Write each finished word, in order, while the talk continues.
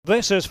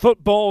This is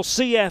Football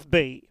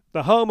CFB,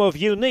 the home of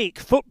unique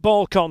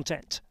football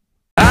content.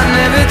 I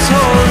never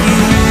told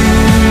you,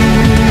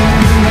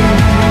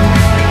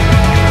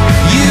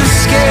 you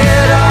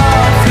scared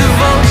off the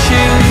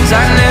vultures.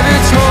 I never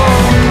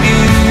told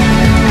you,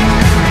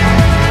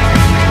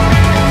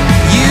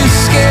 you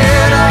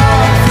scared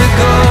off the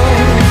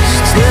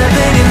ghosts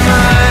living in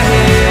my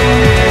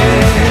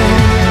head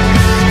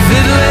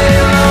that lay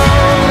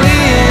lonely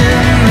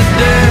in the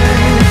dirt,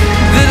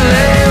 that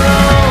lay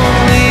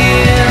lonely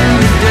in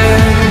the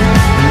dirt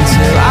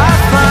until I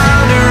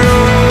found a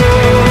rose.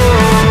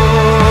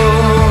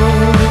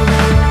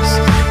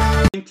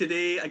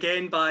 Today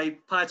again by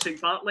Patrick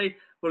Bartley.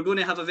 We're going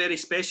to have a very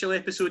special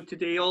episode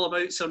today all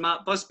about Sir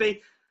Matt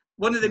Busby.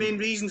 One of the main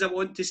reasons I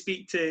want to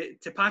speak to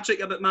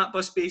Patrick about Matt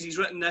Busby is he's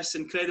written this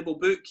incredible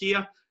book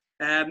here,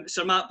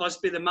 Sir Matt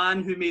Busby, the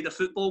man who made a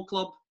football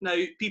club. Now,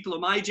 people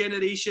of my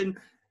generation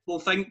will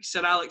think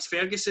Sir Alex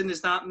Ferguson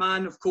is that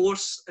man, of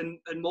course, in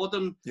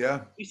modern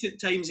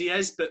recent times he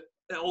is, but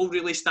it all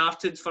really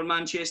started for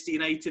Manchester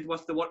United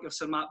with the work of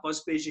Sir Matt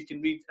Busby, as you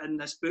can read in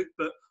this book.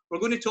 But we're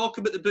going to talk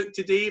about the book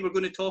today. We're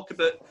going to talk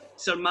about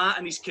Sir Matt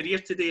and his career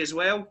today as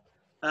well.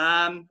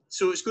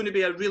 So it's going to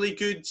be a really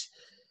good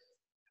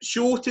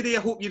show today.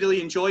 I hope you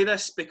really enjoy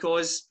this,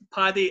 because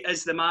Paddy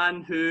is the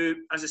man who,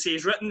 as I say,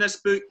 has written this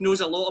book,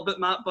 knows a lot about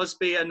Matt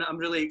Busby, and I'm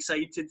really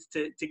excited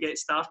to get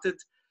started.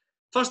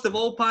 First of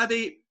all,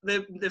 Paddy,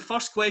 the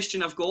first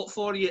question I've got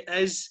for you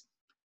is,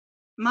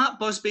 Matt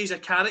Busby's a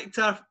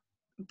character,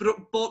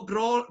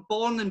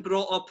 born and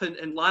brought up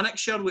in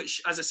Lanarkshire,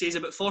 which, as I say, is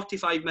about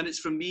 45 minutes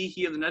from me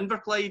here in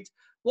Inverclyde.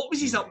 What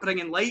was his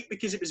upbringing like?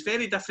 Because it was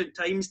very different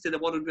times to the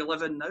world we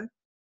live in now.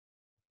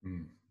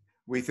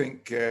 We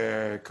think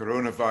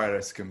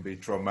coronavirus can be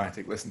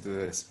traumatic. Listen to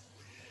this.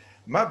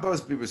 Matt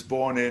Busby was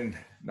born in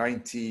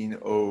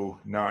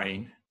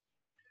 1909,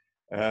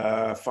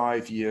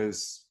 5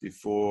 years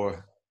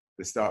before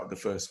the start of the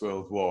First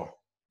World War.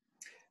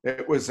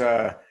 It was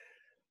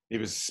he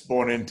was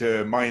born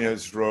into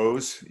miners'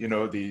 rows, you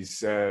know,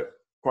 these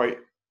quite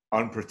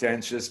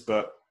unpretentious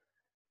but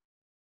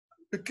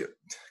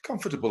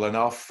comfortable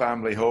enough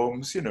family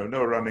homes, you know,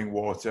 no running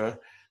water,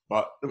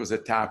 but there was a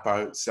tap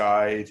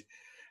outside.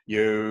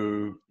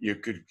 You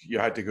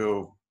had to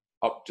go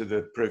up to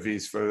the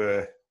privies for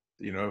the,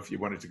 you know, if you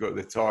wanted to go to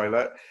the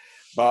toilet.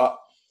 But,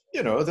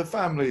 you know, the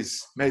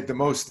families made the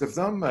most of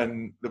them,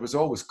 and there was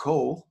always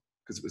coal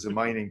because it was a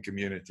mining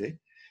community.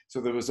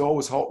 So there was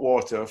always hot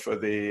water for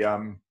the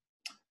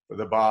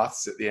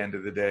baths at the end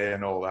of the day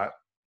and all that.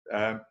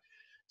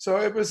 So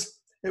it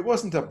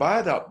wasn't a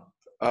bad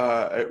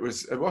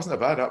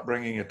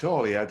upbringing at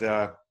all. He had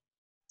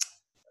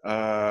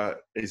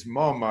his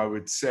mum, I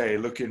would say,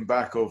 looking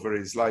back over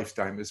his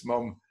lifetime, his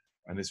mum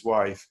and his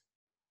wife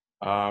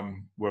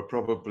were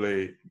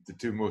probably the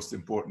two most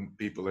important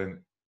people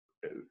in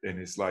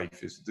his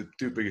life, the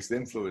two biggest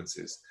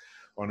influences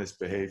on his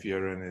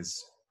behavior and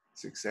his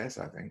success,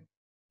 I think.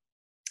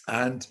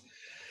 And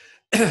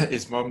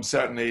his mum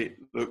certainly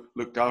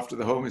looked after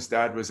the home. His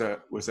dad was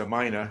a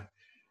miner,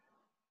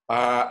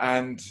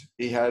 and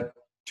he had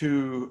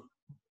two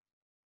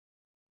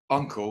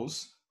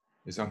uncles,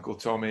 his Uncle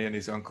Tommy and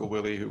his Uncle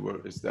Willie, who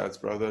were his dad's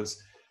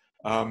brothers.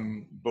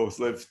 Both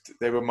lived,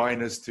 they were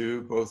miners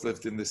too, both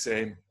lived in the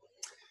same.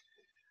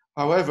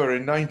 However,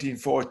 in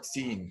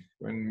 1914,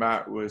 when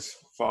Matt was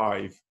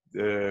 4,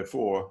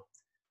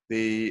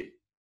 the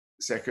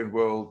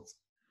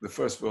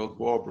First World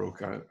War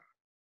broke out.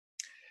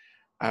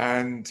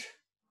 And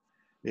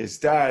his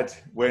dad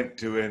went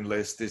to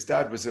enlist. His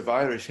dad was of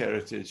Irish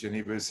heritage, and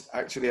he was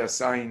actually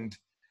assigned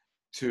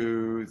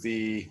to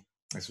this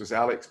was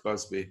Alex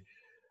Busby.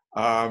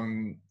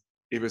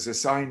 He was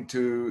assigned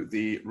to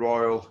the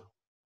Royal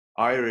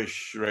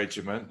Irish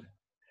Regiment,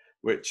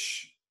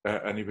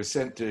 and he was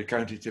sent to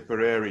County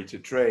Tipperary to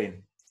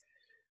train.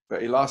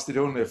 But he lasted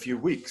only a few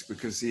weeks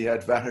because he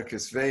had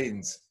varicose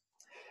veins.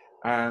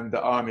 And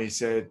the army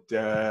said,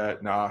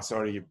 nah,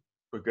 sorry,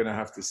 we're going to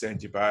have to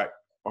send you back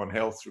on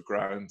health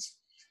grounds.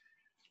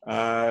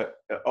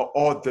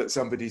 Odd that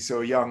somebody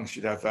so young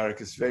should have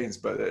varicose veins,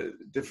 but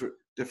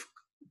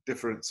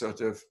different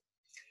sort of,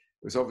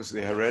 it was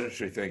obviously a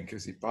hereditary thing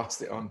because he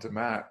passed it on to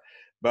Matt.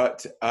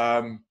 But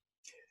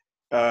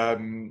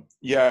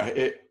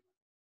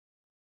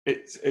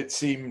it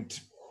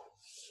seemed,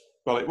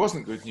 well, it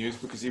wasn't good news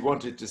because he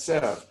wanted to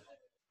serve.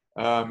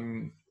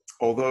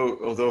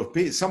 Although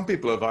some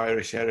people of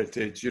Irish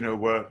heritage, you know,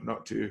 were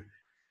not too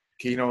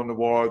keen on the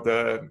war,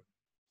 the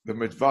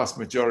vast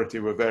majority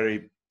were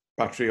very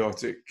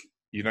patriotic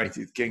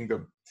United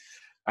Kingdom,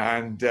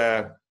 and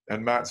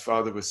Matt's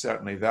father was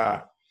certainly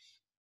that.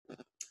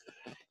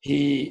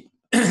 He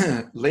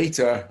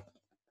later,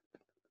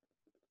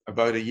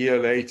 about a year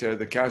later,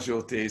 the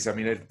casualties, I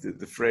mean,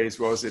 the phrase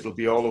was, it'll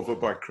be all over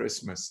by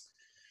Christmas.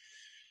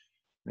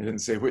 They didn't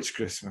say which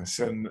Christmas.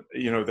 And,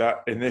 you know,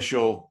 that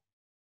initial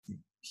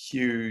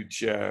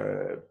huge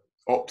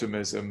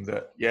optimism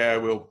that, yeah,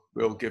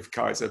 we'll give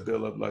Kaiser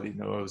Bill a bloody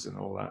nose and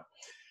all that.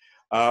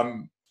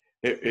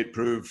 It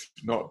proved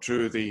not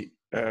true. The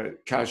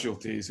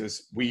casualties,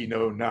 as we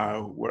know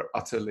now, were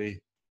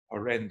utterly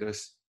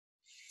horrendous.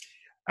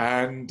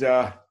 And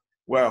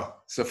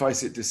well,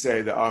 suffice it to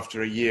say that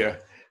after a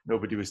year,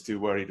 nobody was too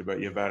worried about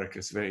your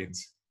varicose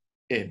veins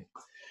in.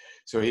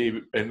 So he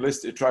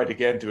enlisted, tried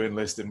again to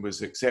enlist, and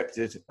was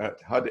accepted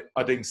at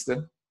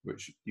Uddingston,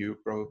 which you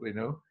probably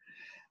know.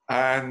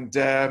 And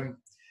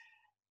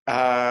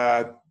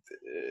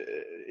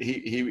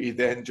he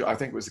then, I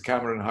think it was the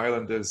Cameron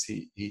Highlanders,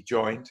 he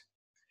joined.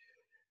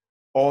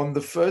 On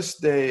the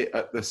first day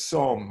at the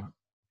Somme,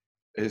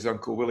 his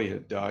Uncle Willie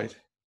had died.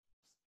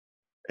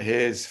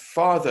 His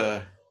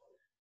father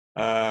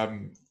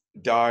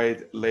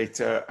died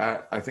later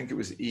at, I think it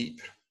was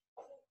Ypres.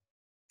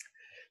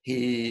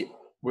 He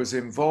was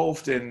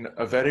involved in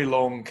a very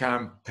long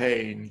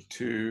campaign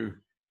to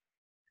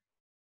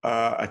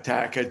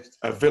attack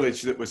a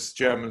village that was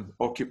German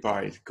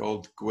occupied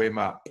called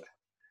Guémap,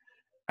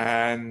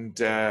 and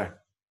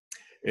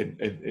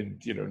in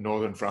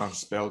northern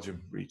France,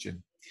 Belgium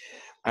region.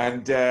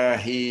 And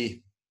the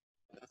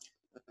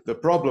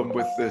problem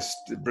with this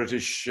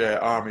British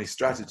army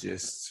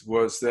strategists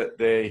was that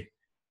they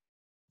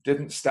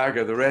didn't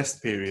stagger the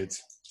rest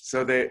periods.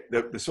 So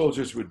the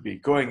soldiers would be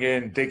going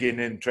in, digging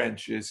in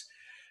trenches,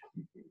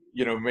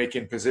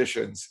 making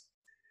positions.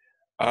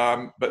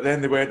 But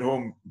then they went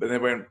home, but they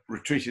went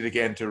retreated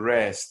again to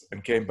rest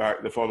and came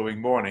back the following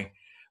morning.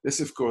 This,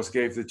 of course,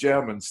 gave the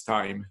Germans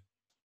time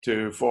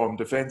to form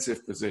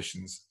defensive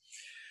positions.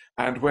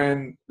 And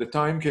when the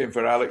time came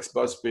for Alex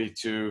Busby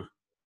to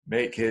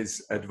make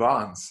his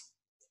advance,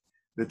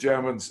 the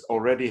Germans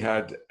already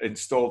had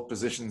installed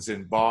positions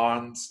in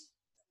barns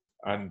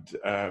and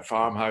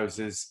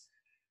farmhouses,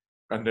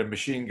 and their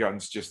machine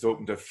guns just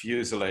opened a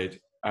fusillade,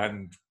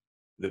 and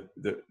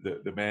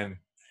the men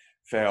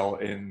fell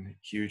in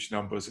huge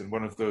numbers. And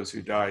one of those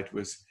who died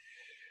was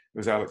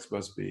Alex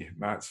Busby,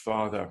 Matt's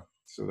father.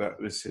 So that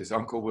was his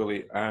Uncle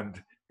Willie,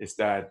 and his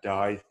dad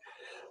died.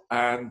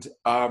 And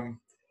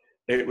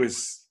it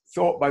was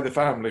thought by the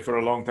family for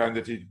a long time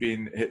that he'd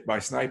been hit by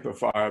sniper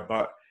fire,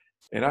 but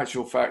in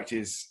actual fact,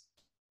 his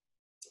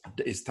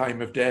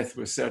time of death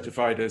was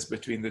certified as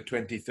between the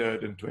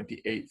 23rd and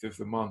 28th of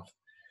the month.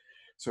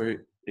 So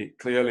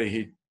clearly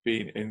he'd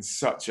been in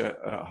such a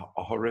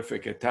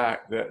horrific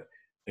attack that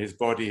his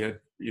body had,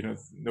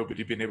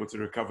 nobody been able to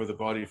recover the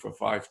body for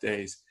 5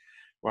 days,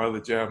 while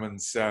the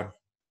Germans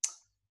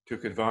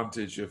took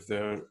advantage of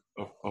the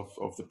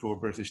poor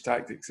British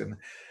tactics. And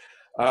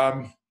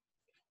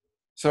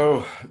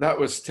so that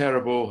was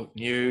terrible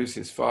news.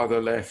 His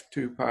father left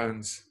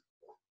 £2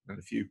 and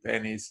a few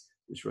pennies,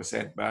 which were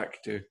sent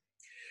back to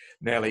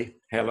Nellie,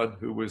 Helen,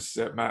 who was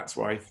Matt's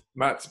wife,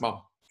 Matt's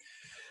mum.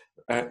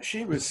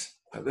 She was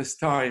at this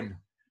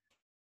time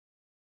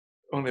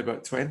only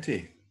about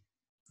 20,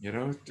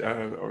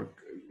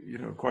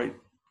 quite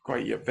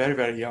very,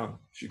 very young.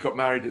 She got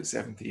married at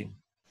 17.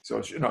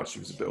 So she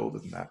was a bit older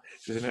than that.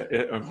 She was in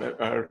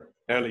her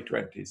early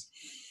 20s.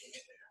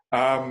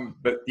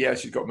 But yeah,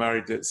 she got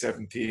married at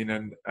 17,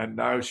 and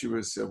now she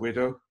was a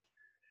widow.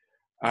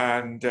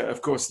 And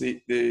of course,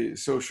 the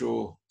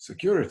social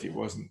security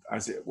wasn't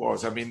as it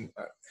was. I mean,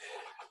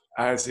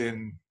 as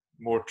in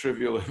more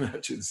trivial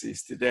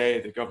emergencies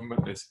today, the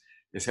government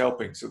is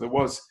helping. So there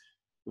was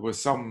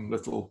some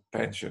little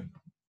pension,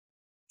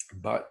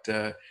 but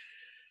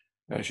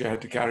she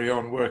had to carry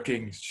on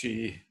working.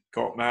 She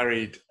got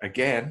married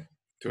again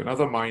to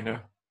another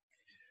miner,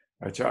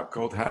 a chap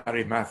called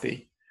Harry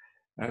Matthey,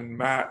 and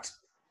Matt,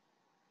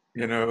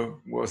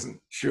 wasn't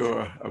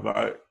sure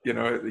about,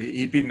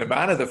 he'd been the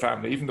man of the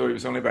family, even though he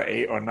was only about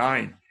 8 or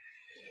 9.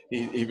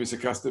 He was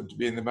accustomed to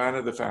being the man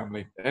of the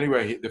family.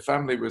 Anyway, the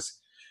family was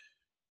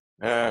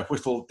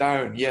whittled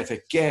down yet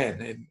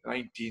again in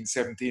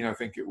 1917, I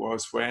think it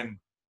was, when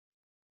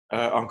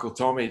Uncle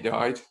Tommy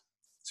died.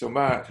 So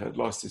Matt had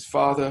lost his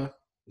father,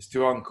 his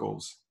 2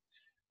 uncles,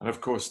 and of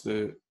course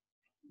the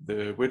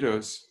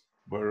widows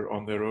were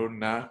on their own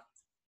now.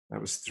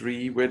 That was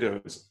 3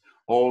 widows,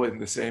 all in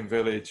the same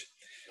village.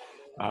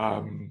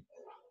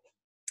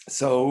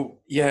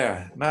 So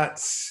yeah,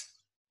 Matt's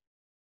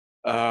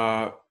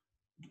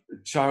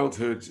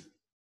childhood,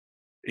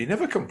 he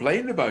never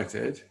complained about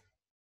it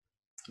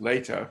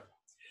later,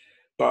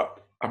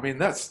 but I mean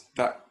that's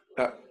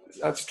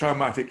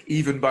traumatic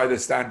even by the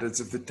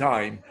standards of the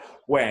time,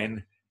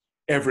 when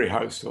every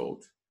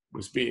household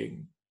was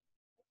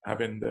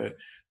having the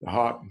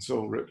heart and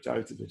soul ripped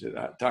out of it at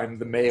that time,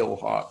 the male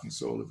heart and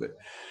soul of it.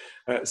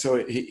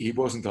 So he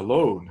wasn't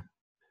alone,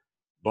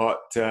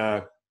 but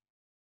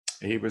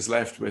he was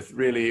left with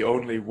really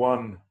only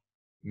one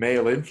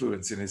male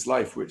influence in his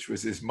life, which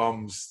was his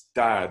mum's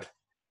dad,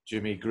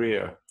 Jimmy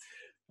Greer,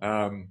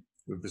 who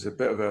was a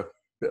bit of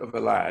a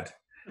lad.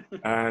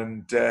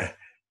 And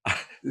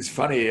it's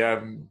funny,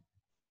 I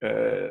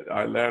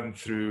learned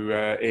through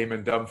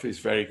Eamon Dunphy's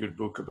very good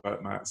book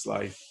about Matt's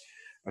life,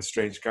 A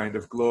Strange Kind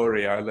of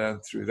Glory. I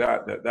learned through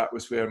that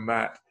was where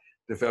Matt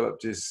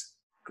developed his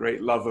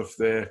great love of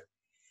the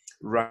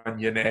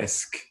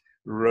Runyon-esque,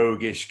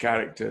 roguish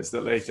characters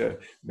that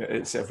later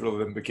several of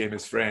them became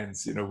his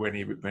friends, when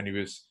he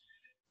was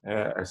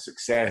a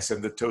success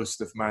and the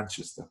toast of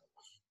Manchester.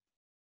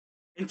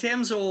 In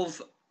terms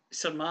of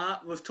Sir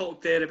Matt, we've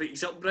talked there about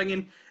his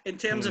upbringing. In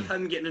terms of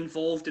him getting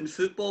involved in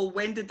football,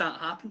 when did that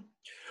happen?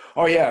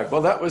 Oh yeah,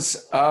 well that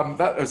was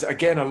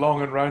again a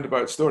long and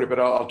roundabout story, but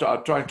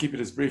I'll try and keep it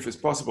as brief as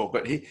possible.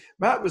 But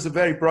Matt was a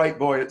very bright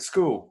boy at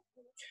school,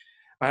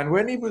 and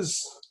when he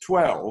was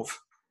 12,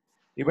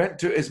 he went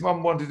to, his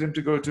mum wanted him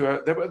to go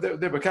to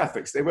they were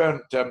Catholics. They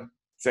weren't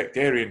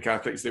sectarian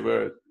Catholics. They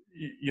were,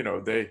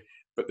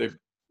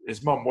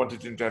 his mum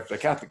wanted him to have the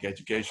Catholic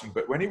education.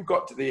 But when he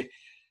got to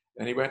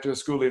and he went to a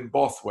school in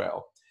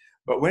Bothwell.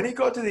 But when he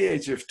got to the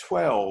age of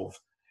 12,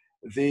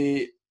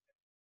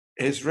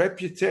 his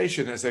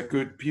reputation as a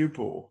good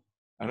pupil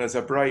and as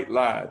a bright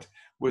lad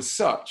was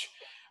such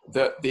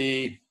that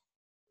the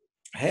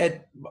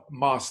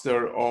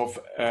headmaster of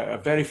a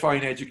very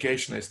fine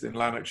educationist in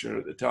Lanarkshire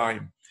at the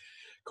time,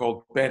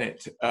 called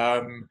Bennett,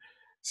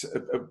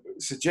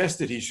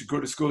 suggested he should go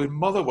to school in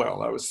Motherwell.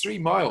 That was 3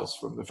 miles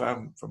from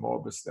from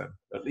Orbiston,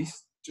 at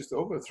least just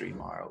over 3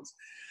 miles.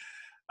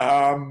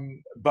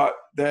 But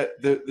when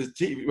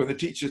the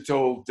teacher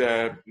told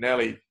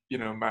Nellie,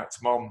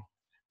 Matt's mum,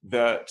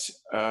 that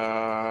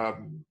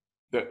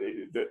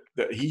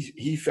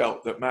he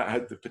felt that Matt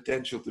had the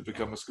potential to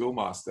become a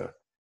schoolmaster,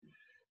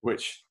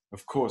 which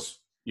of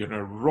course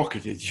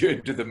rocketed you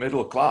into the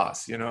middle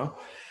class,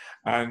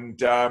 and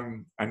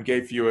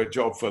gave you a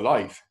job for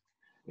life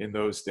in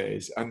those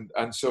days.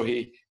 And so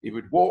he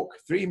would walk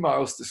 3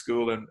 miles to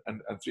school and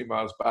 3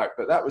 miles back,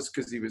 but that was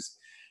because he was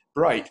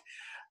bright.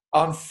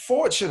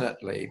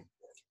 Unfortunately,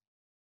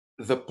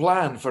 the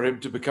plan for him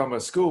to become a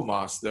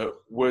schoolmaster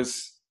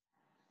was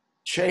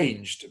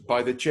changed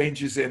by the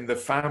changes in the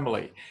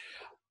family.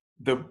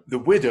 The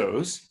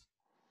widows,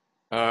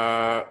 2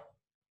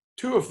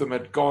 of them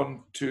had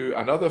gone to,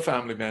 and other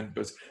family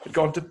members had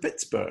gone to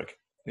Pittsburgh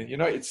in the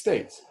United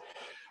States.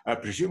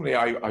 Presumably,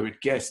 I would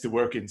guess to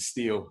work in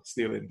steel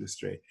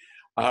industry,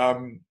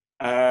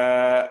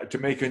 to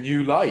make a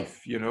new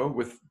life,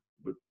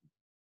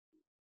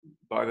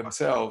 by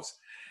themselves.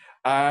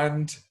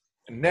 And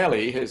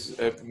Nellie,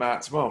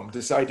 Matt's mum,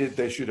 decided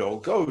they should all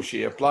go.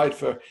 She applied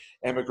for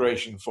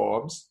emigration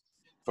forms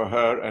for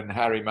her and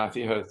Harry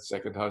Matthew, her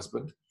second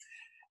husband,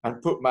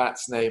 and put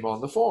Matt's name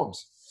on the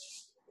forms.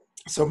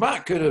 So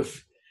Matt could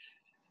have,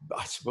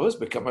 I suppose,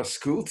 become a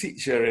school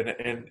teacher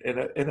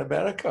in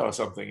America or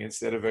something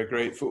instead of a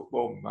great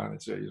football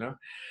manager,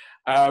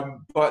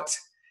 But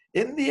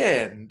in the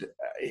end,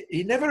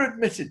 he never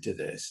admitted to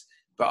this,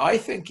 but I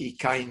think he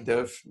kind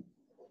of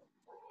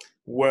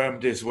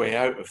wormed his way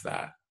out of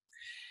that.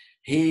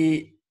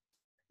 He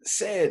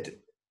said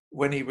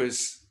when he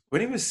was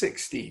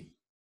 16,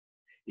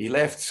 he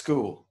left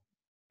school,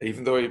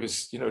 even though he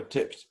was,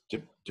 tipped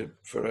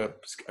for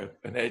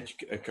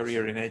a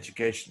career in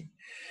education.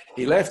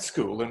 He left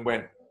school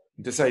and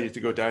decided to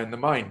go down the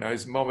mine. Now,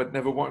 his mom had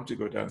never wanted to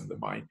go down the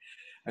mine.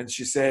 And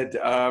she said,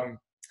 why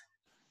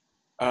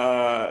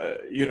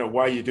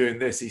are you doing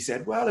this? He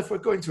said, well, if we're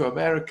going to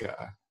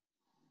America,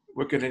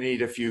 we're going to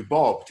need a few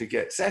bob to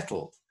get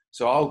settled.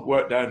 So I'll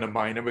work down the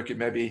mine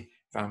and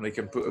family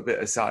can put a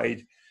bit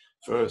aside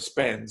for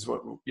spends,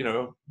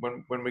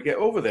 when we get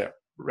over there,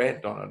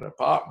 rent on an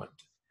apartment.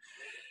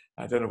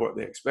 I don't know what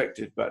they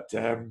expected, but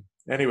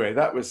anyway,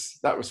 that was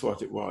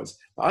what it was.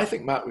 But I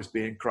think Matt was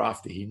being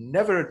crafty. He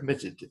never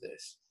admitted to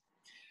this.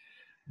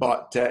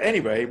 But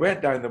anyway, he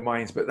went down the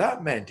mines, but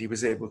that meant he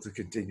was able to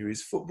continue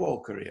his football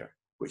career,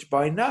 which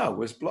by now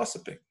was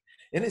blossoming.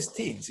 In his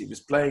teens, he was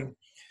playing,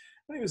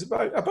 when he was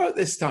about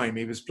this time,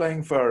 he was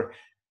playing for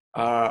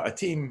a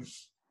team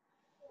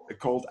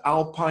called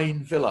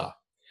Alpine Villa,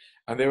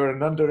 and they were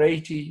an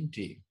under-18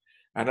 team.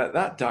 And at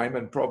that time,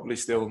 and probably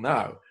still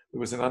now, there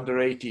was an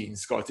under-18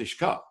 Scottish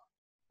Cup.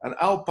 And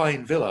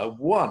Alpine Villa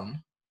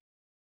won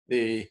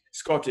the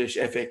Scottish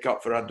FA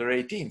Cup for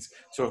under-18s.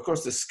 So, of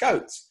course, the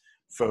scouts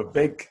for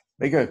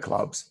bigger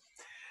clubs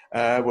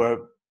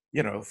were,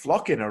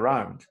 flocking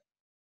around.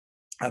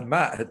 And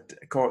Matt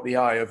had caught the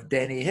eye of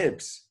Denny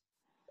Hibbs,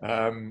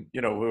 who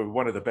were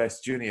one of the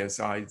best junior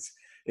sides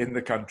in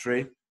the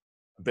country,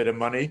 a bit of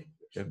money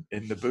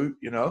in the boot,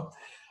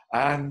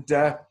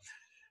 And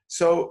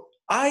so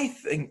I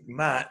think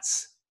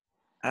Matt's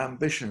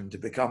ambition to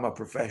become a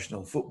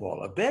professional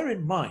footballer, bear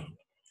in mind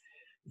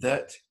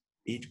that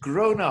he'd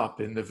grown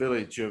up in the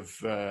village of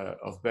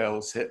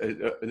Bells Hill,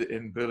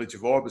 in the village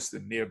of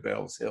Orbiston near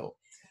Bells Hill,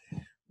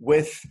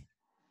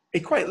 he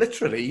quite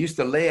literally used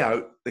to lay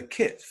out the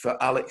kit for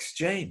Alex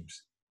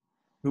James,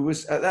 who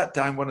was at that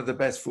time one of the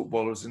best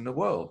footballers in the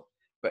world.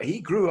 But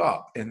he grew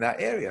up in that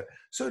area.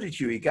 So did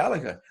Hughie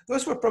Gallagher.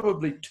 Those were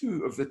probably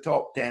 2 of the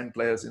top 10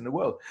 players in the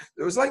world.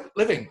 It was like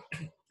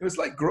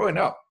growing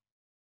up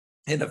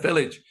in a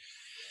village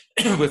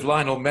with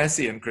Lionel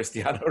Messi and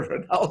Cristiano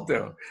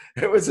Ronaldo.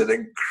 It was an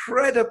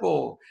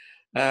incredible,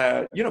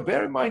 bear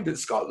in mind that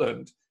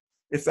Scotland,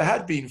 if there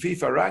had been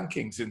FIFA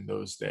rankings in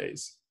those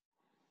days,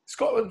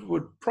 Scotland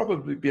would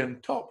probably be on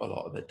top a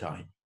lot of the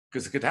time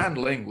because it could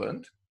handle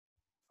England.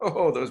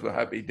 Oh, those were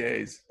happy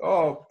days.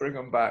 Oh, bring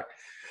them back.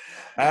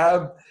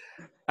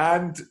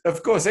 And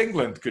of course,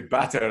 England could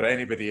batter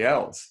anybody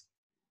else.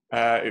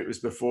 It was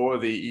before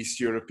the East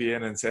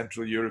European and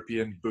Central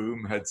European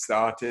boom had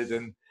started.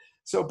 And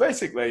so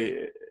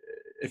basically,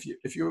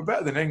 if you were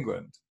better than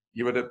England,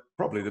 you were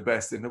probably the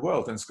best in the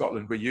world. And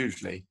Scotland were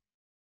usually,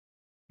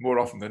 more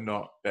often than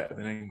not, better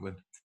than England.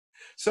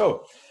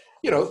 So,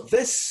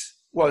 this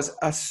was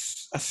a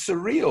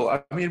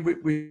surreal. I mean,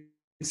 we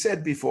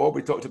said before,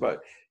 we talked about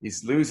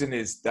he's losing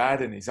his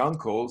dad and his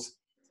uncles,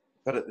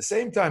 but at the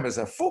same time, as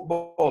a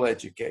football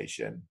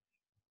education,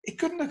 it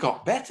couldn't have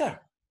got better.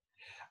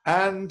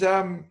 And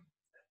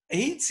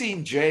he'd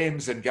seen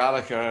James and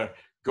Gallagher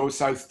go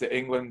south to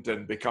England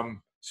and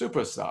become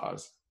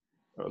superstars,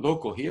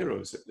 local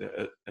heroes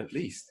at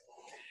least.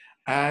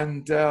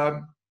 And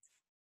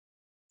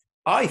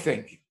I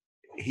think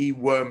he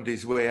wormed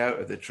his way out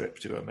of the trip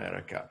to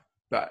America.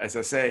 But as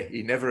I say,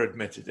 he never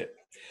admitted it.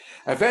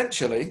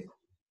 Eventually,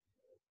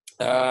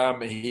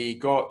 he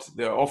got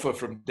the offer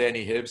from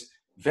Denny Hibbs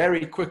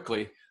very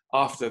quickly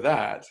after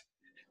that,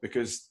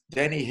 because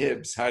Denny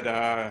Hibbs had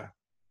a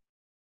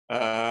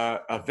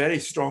very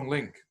strong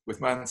link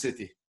with Man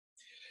City,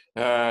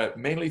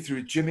 mainly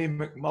through Jimmy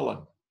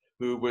McMullen,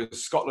 who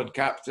was Scotland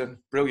captain,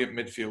 brilliant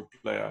midfield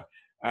player,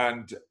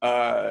 and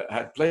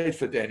had played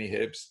for Denny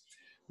Hibbs,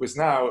 was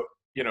now,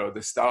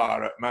 the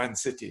star at Man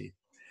City.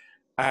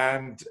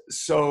 And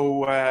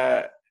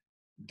so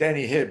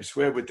Denny Hibbs,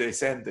 where would they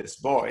send this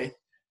boy?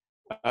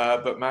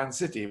 But Man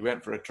City.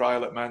 Went for a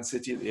trial at Man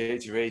City at the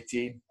age of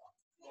 18,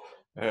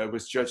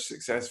 was judged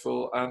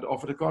successful and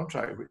offered a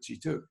contract, which he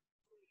took.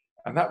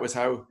 And that was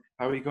how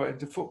he got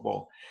into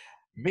football.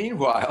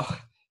 Meanwhile,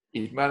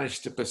 he'd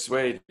managed to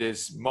persuade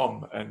his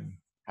mum and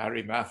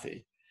Harry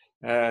Mathy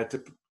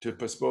to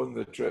postpone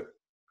the trip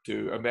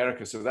to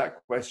America. So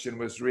that question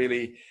was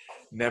really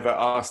never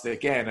asked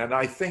again. And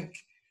I think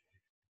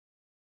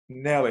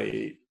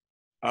Nelly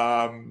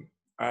and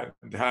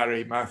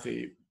Harry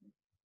Mathy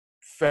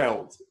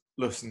felt,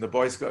 listen, the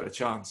boy's got a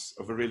chance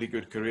of a really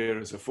good career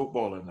as a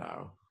footballer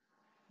now.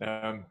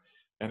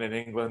 And in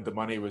England, the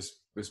money was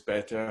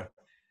better.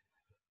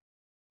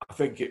 I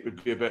think it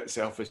would be a bit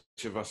selfish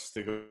of us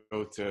to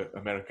go to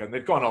America. And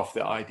they'd gone off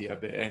the idea a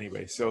bit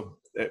anyway. So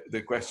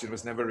the question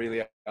was never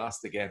really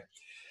asked again.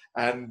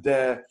 And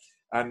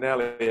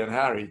Nelly and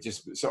Harry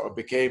just sort of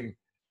became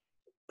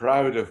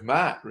proud of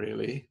Matt,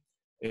 really,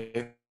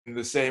 in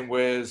the same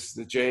way as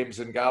the James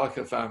and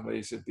Gallagher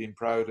families had been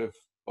proud of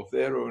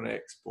their own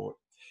export.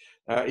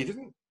 He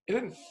didn't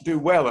do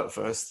well at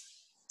first.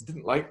 He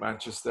didn't like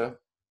Manchester,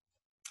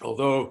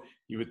 although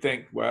you would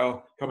think,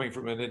 well, coming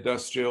from an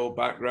industrial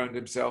background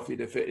himself, he'd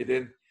have fitted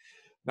in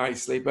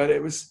nicely. But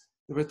there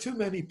were too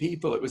many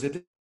people. It was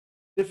a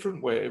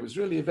different way. It was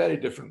really a very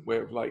different way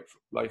of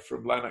life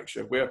from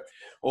Lanarkshire, where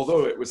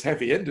although it was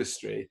heavy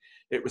industry,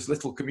 it was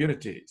little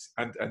communities.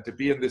 And to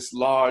be in this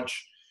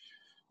large,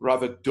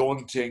 rather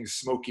daunting,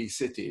 smoky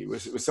city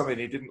was something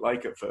he didn't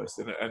like at first.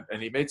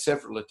 And he made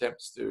several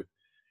attempts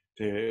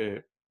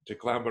to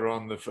clamber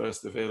on the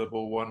first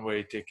available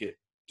one-way ticket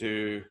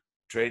to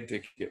train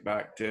ticket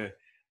back to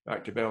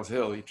Bells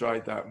Hill. He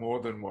tried that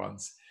more than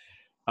once.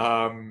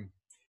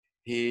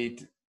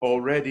 He'd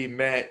already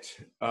met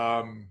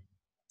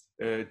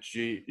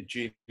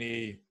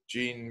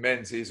Jean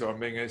Menzies or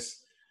Mingus,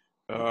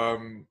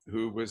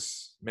 who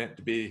was meant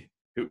to be,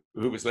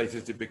 who was later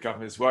to become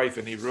his wife,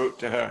 and he wrote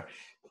to her,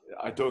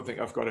 I don't think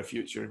I've got a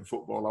future in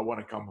football, I want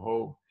to come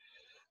home.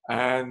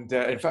 And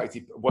in fact,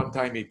 one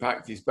time he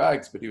packed his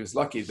bags, but he was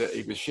lucky that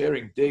he was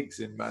sharing digs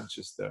in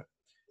Manchester,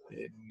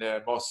 in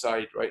Moss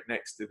Side, right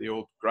next to the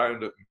old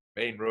ground at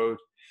Main Road.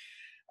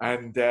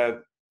 And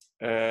there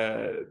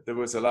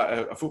was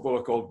a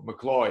footballer called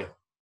McCloy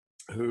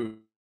who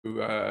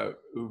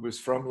was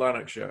from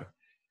Lanarkshire,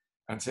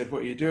 and said,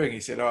 "What are you doing?"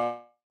 He said,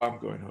 "Oh, I'm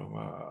going home.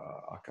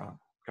 I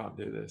can't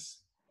do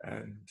this."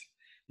 And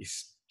he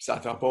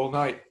sat up all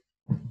night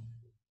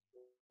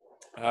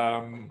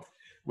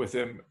with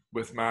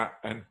Matt,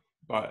 and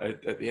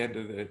at the end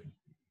of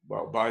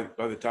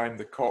by the time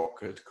the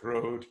cock had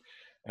crowed,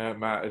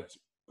 Matt had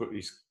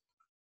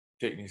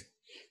taken his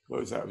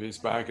clothes out of his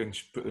bag and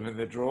put them in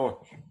the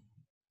drawer,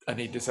 and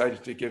he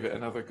decided to give it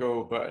another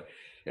go. But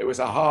it was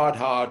a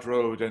hard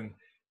road, and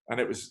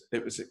it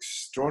was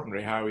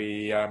extraordinary how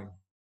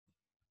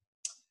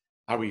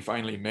he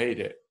finally made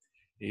it.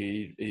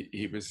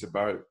 He was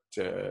about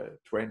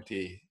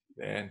 20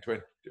 then,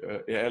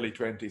 early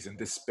 20s, and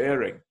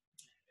despairing.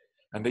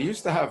 And they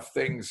used to have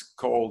things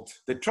called,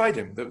 they tried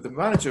him. The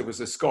manager was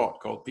a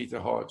Scot called Peter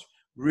Hodge,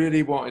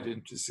 really wanted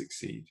him to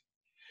succeed,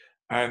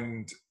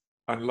 and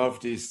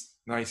loved his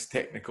nice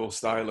technical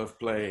style of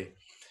play.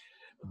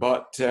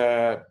 But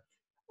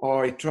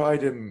he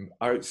tried him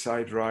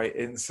outside right,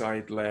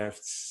 inside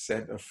left,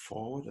 centre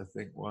forward, I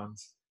think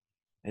once.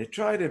 And he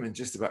tried him in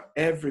just about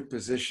every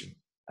position,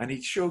 and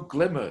he'd show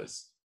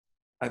glimmers,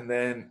 and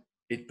then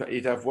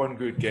he'd have one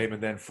good game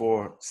and then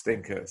 4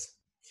 stinkers.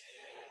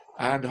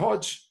 And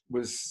Hodge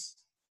was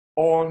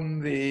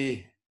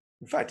in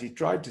fact, he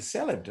tried to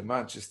sell him to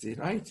Manchester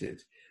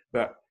United,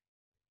 but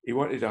he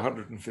wanted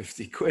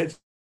 150 quid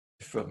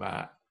for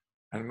Matt.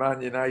 And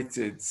Man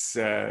United's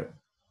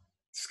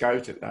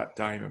scout at that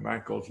time, a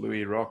man called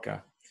Louis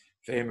Roca,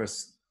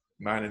 famous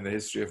man in the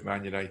history of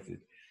Man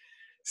United,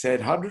 said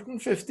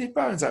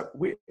 £150.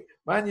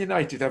 Man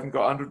United haven't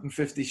got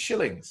 150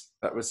 shillings.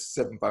 That was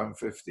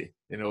 £7.50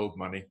 in old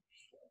money.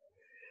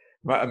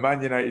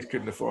 Man United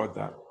couldn't afford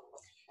that.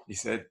 He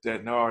said,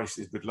 no, he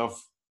said, we'd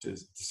love to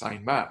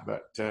sign Matt,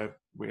 but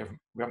we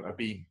haven't a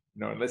beam.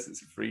 Unless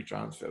it's a free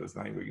transfer, there's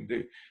nothing we can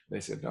do. They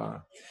said,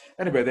 no.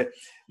 Anyway,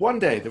 one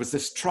day there was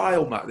this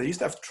trial match. They used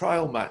to have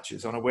trial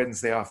matches on a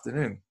Wednesday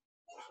afternoon.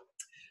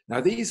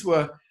 Now, they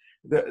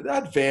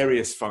had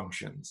various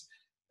functions.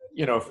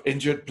 If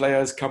injured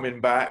players coming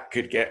back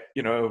could get,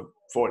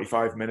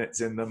 45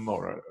 minutes in them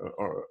or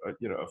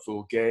a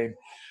full game.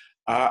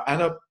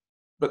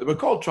 But they were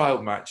called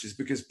trial matches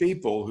because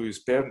people whose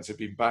parents had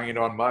been banging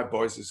on, my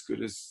boy's as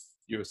good as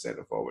your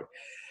centre forward,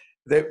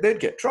 they'd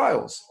get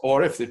trials,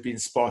 or if they'd been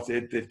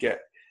spotted, they'd get,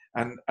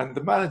 and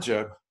the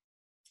manager,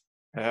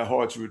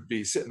 Hodge, would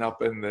be sitting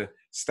up in the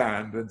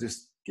stand and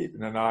just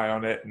keeping an eye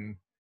on it, and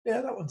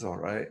yeah, that one's all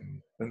right,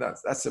 and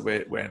that's the way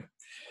it went.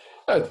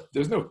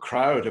 There's no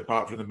crowd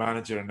apart from the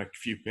manager and a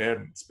few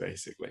parents,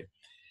 basically.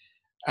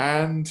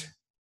 And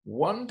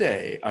one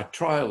day, a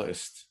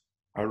trialist,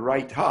 a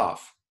right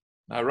half,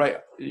 now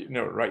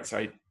right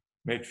side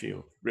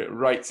midfield,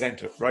 right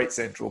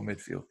central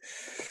midfield.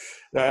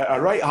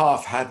 A right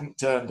half hadn't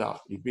turned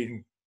up. He'd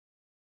been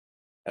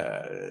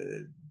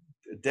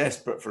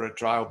desperate for a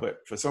trial, but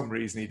for some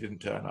reason he didn't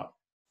turn up.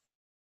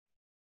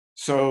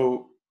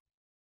 So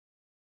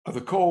the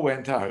call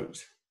went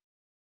out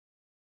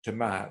to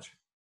Matt,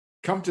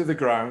 come to the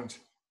ground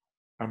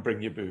and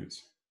bring your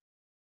boots.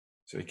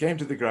 So he came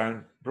to the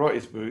ground, brought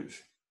his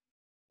boots,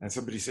 and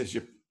somebody says,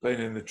 you're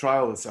playing in the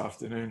trial this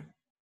afternoon,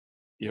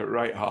 you're at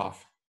right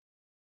half.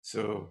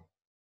 So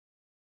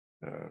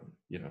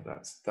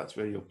that's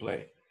where you'll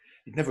play.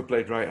 He'd never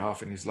played right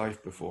half in his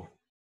life before.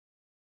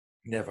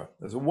 Never.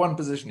 There's one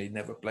position he'd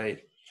never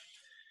played.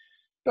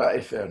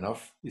 But fair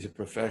enough. He's a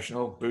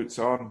professional. Boots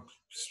on,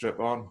 strip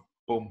on,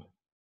 boom.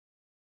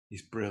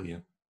 He's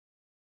brilliant.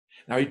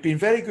 Now, he'd been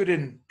very good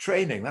in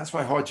training. That's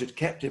why Hodge had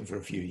kept him for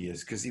a few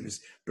years, because he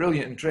was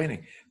brilliant in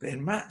training. But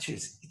in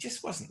matches, he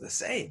just wasn't the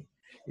same.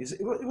 He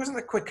wasn't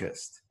the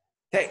quickest.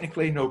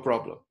 Technically, no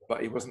problem,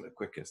 but he wasn't the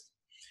quickest.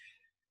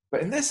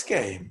 But in this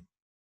game,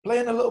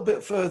 playing a little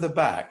bit further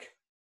back,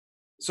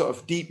 sort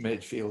of deep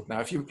midfield. Now,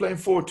 if you were playing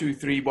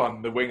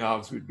 4-2-3-1, the wing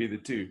halves would be the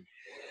two.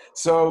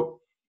 So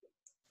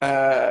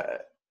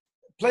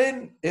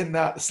playing in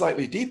that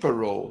slightly deeper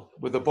role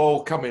with the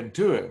ball coming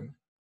to him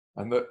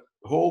and the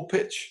whole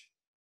pitch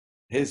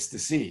his to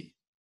see,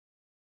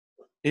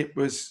 it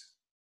was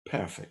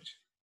perfect.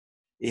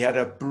 He had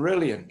a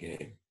brilliant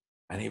game,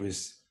 and he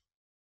was,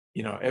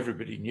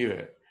 everybody knew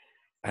it.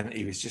 And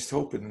he was just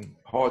hoping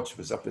Hodge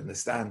was up in the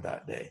stand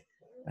that day.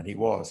 And he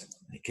was.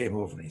 And he came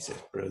over and he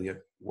said, brilliant,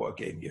 what a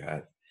game you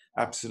had.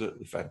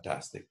 Absolutely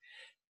fantastic.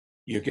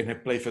 You're going to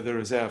play for the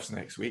reserves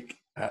next week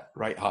at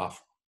right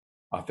half.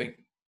 I think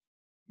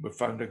we've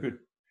found a good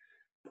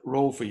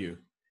role for you.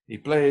 He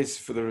plays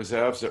for the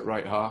reserves at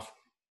right half.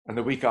 And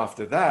the week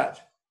after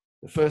that,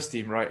 the first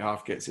team right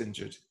half gets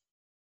injured.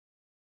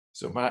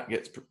 So Matt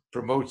gets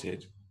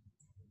promoted.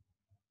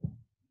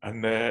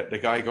 And the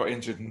guy got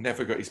injured and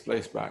never got his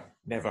place back.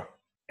 Never,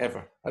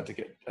 ever had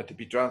to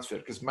be transferred,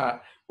 because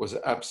Matt was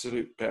an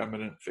absolute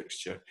permanent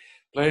fixture.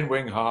 Playing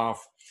wing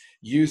half,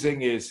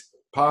 using his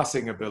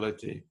passing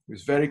ability. He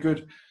was very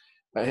good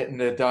at hitting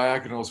the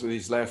diagonals with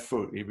his left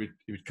foot. He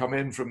would come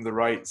in from the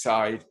right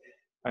side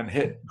and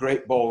hit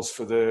great balls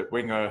for the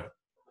winger,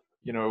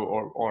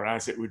 or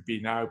as it would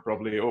be now,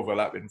 probably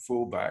overlapping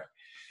fullback.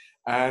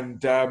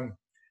 And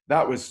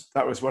that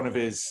was one of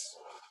his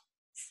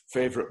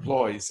favourite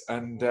ploys,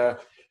 and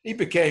he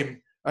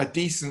became a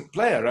decent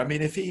player. I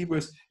mean,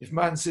 if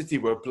Man City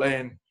were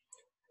playing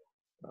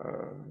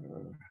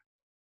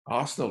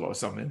Arsenal or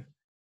something,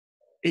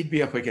 he'd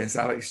be up against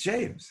Alex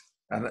James,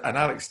 and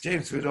Alex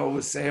James would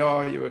always say,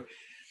 "Oh,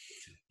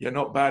 you're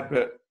not bad,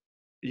 but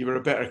you were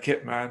a better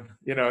kit man,"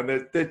 and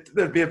there'd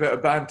be a bit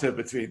of banter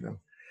between them,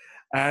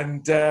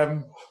 and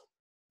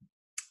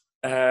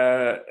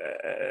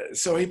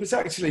so he was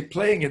actually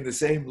playing in the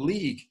same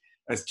league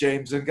as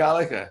James and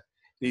Gallagher,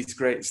 these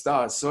great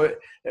stars. So it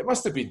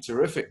must have been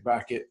terrific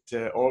back at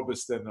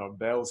Orbiston or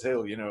Bells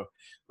Hill,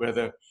 where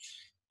they've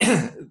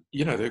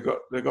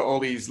got all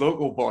these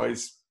local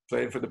boys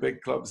playing for the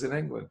big clubs in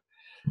England.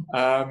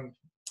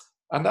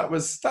 And that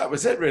was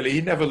it, really.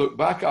 He never looked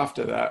back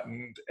after that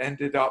and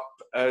ended up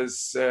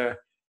as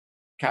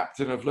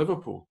captain of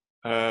Liverpool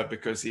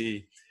because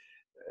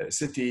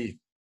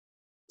City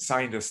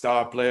signed a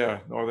star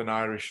player, Northern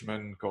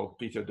Irishman called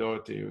Peter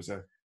Doherty, who was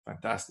a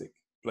fantastic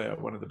player,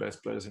 one of the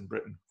best players in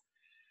Britain.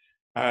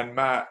 And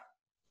Matt,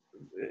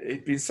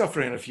 he'd been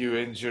suffering a few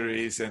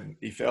injuries, and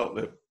he felt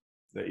that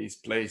his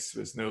place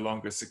was no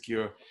longer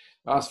secure.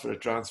 Asked for a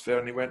transfer,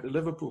 and he went to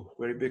Liverpool,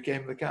 where he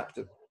became the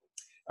captain,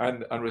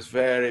 and was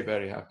very,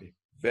 very happy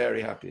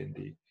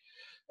indeed.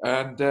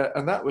 And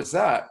that was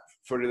that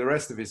for the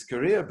rest of his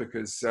career,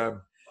 because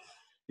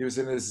he was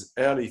in his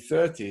early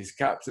 30s,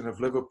 captain of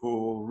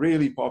Liverpool,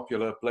 really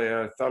popular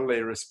player,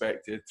 thoroughly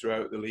respected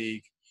throughout the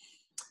league,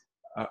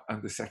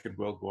 and the Second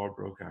World War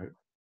broke out.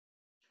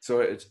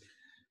 So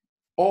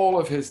all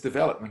of his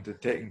development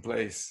had taken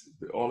place,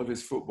 all of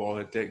his football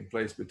had taken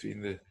place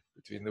between the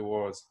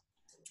wars,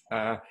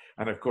 and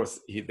of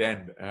course he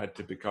then had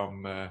to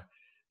become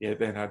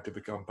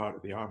part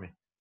of the army.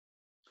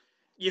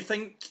 You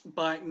think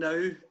back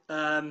now,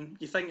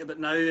 you think about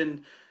now,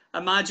 and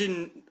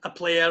imagine a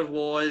player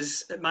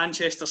was at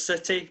Manchester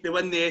City, they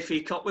win the FA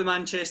Cup with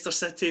Manchester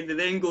City, they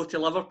then go to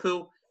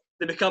Liverpool,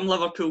 they become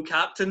Liverpool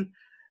captain.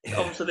 Yeah.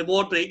 Obviously the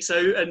war breaks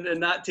out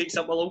and that takes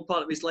up a long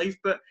part of his life,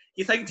 but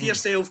you think to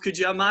yourself, could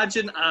you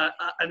imagine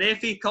an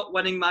FA Cup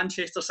winning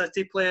Manchester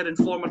City player and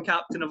former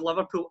captain of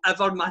Liverpool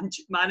ever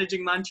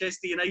managing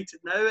Manchester United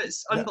now?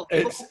 It's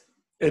unbelievable.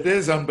 It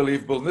is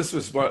unbelievable. And this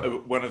was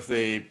one of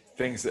the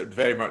things that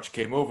very much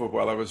came over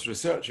while I was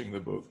researching the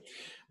book,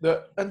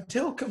 that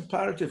until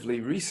comparatively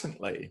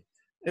recently,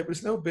 it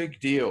was no big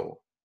deal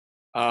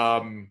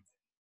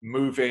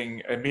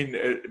moving. I mean,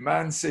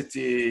 Man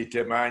City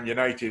to Man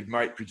United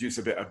might produce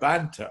a bit of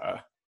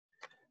banter,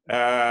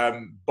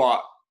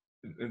 but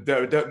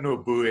there no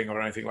booing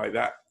or anything like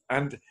that.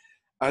 And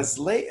as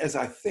late as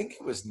I think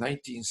it was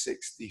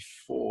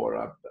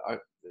 1964,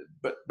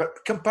 but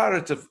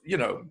comparative,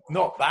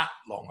 not that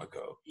long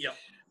ago. Yeah.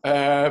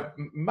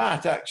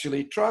 Matt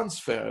actually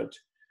transferred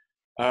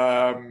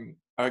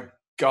a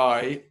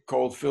guy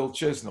called Phil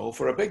Chisnell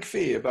for a big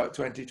fee, about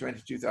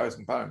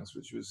 £22,000,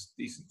 which was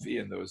a decent fee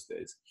in those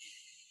days,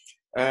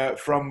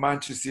 from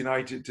Manchester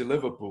United to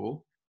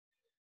Liverpool.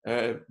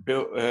 Bill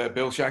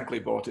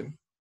Shankly bought him,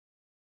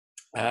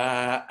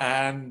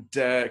 and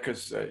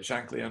because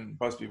Shankly and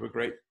Busby were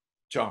great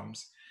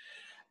chums,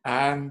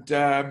 and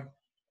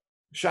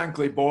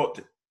Shankly bought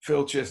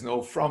Phil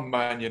Chisnell from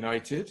Man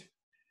United.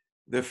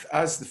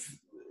 As the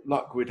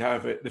luck would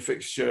have it, the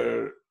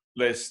fixture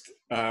list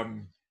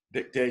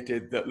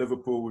dictated that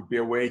Liverpool would be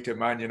away to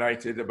Man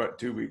United about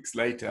 2 weeks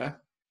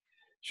later.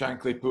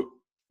 Shankly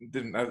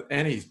didn't have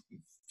any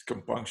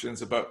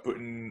compunctions about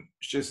putting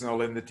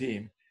Chisnell in the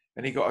team,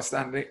 and he got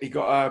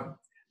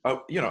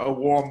a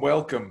warm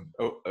welcome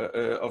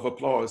of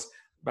applause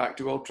back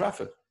to Old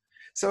Trafford.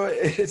 So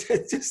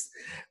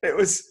it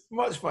was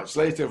much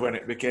later when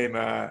it became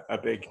a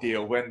big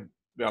deal.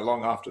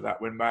 Long after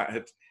that, when Matt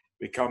had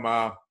become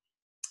a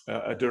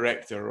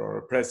director or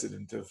a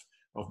president of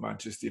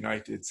Manchester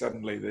United,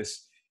 suddenly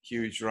this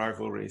huge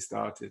rivalry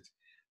started.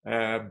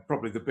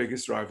 Probably the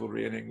biggest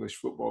rivalry in English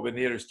football, the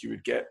nearest you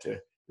would get to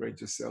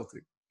Rangers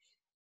Celtic.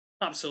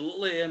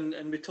 Absolutely,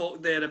 and we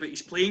talked there about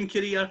his playing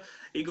career.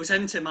 He goes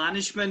into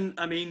management.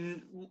 I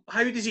mean,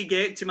 how does he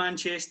get to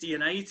Manchester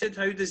United?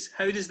 How does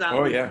that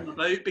come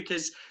about?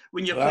 Because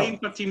when you're playing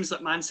for teams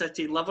like Man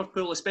City,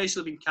 Liverpool,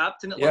 especially being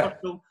captain at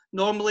Liverpool,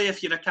 normally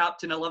if you're a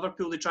captain at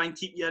Liverpool, they try and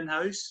keep you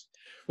in-house.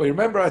 Well, you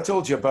remember I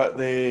told you about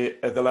the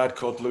lad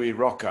called Louis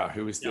Rocca,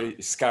 who was the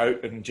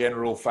scout and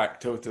general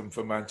factotum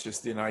for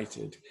Manchester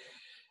United.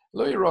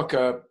 Louis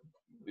Rocca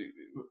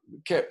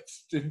kept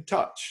in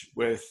touch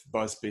with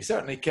Busby,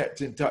 certainly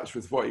kept in touch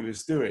with what he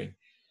was doing.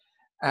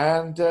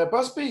 And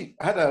Busby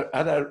had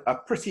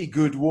a pretty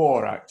good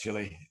war,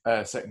 actually,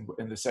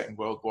 in the Second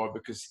World War,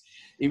 because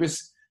he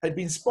had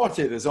been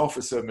spotted as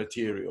officer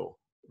material,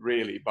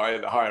 really, by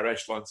the higher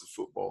echelons of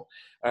football.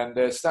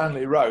 And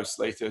Stanley Rouse,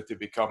 later to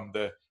become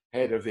the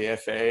head of the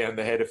FA and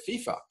the head of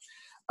FIFA,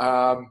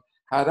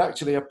 had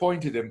actually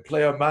appointed him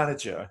player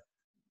manager,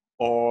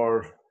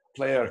 or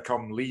player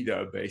come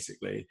leader,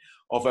 basically,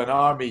 of an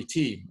army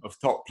team of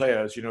top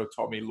players,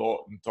 Tommy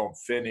Lawton, Tom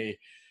Finney,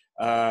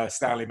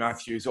 Stanley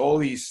Matthews. All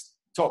these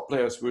top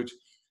players would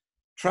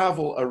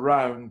travel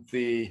around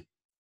the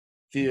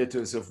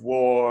theatres of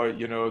war,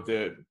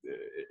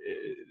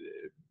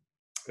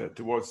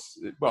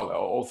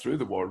 all through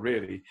the war,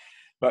 really.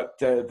 But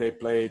they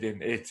played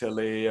in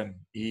Italy and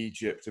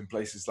Egypt and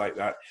places like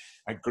that,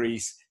 and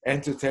Greece,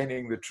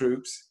 entertaining the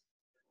troops,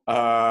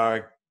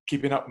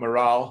 keeping up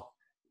morale,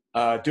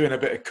 doing a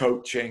bit of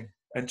coaching,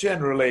 and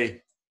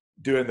generally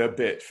doing their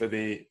bit for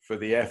the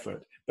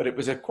effort. But it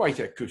was quite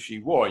a cushy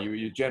war.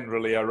 You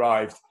generally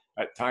arrived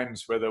at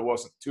times where there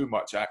wasn't too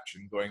much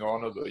action going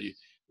on, although the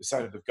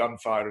sound of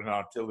gunfire and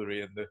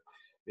artillery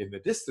in the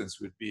distance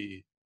would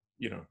be,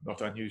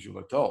 not unusual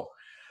at all.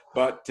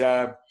 But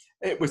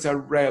it was a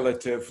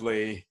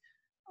relatively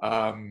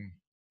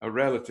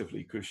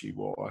cushy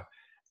war.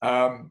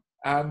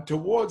 And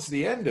towards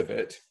the end of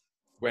it,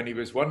 when he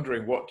was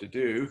wondering what to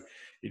do,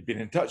 he'd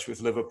been in touch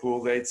with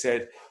Liverpool. They'd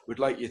said, "We'd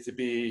like you to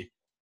be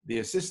the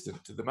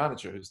assistant to the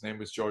manager." His name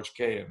was George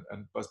Kay,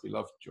 and Busby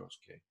loved George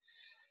Kay.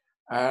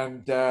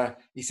 And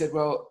he said,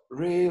 "Well,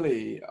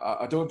 really,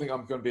 I don't think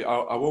I'm going to be,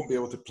 I won't be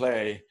able to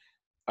play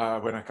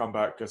when I come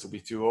back because I'll be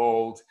too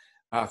old.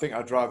 I think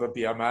I'd rather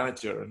be a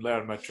manager and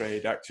learn my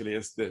trade actually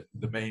as the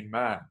main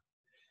man."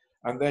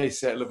 And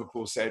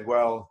Liverpool said,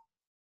 "Well,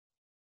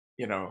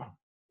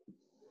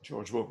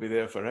 George won't be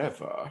there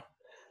forever."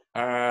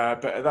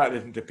 But that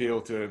didn't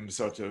appeal to him,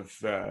 sort of,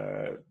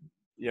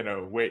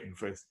 waiting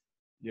for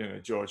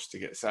George to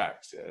get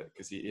sacked,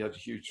 because he had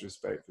huge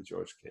respect for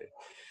George Kay.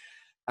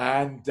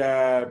 And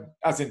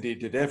as indeed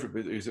did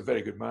everybody. He was a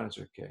very good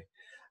manager, Kay.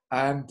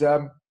 And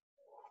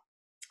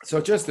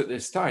so just at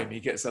this time, he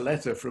gets a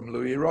letter from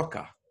Louis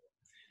Rocca.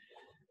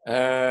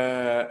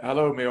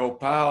 Hello, my old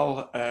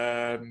pal.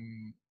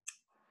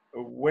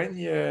 When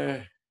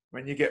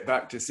you get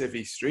back to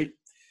Civvy Street,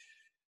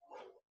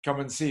 come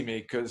and see me,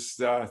 because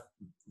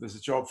there's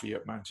a job for you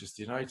at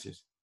Manchester United.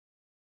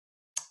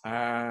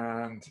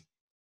 And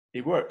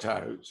he worked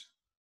out,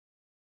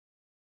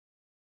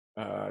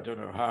 I don't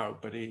know how,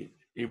 but he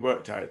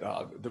worked out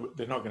that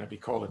they're not going to be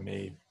calling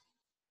me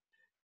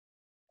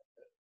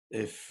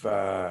if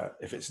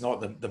it's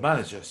not the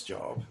manager's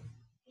job.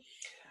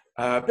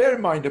 Bear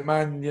in mind that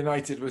Man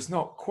United was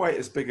not quite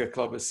as big a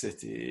club as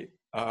City.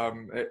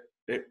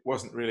 It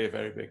wasn't really a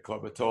very big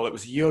club at all. It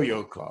was a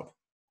yo-yo club,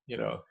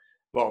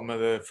 bottom of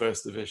the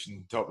first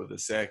division, top of the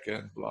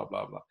second, blah,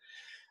 blah, blah.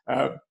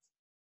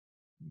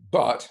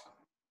 But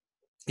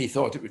he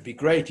thought it would be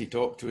great. He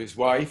talked to his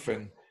wife,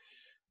 and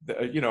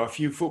a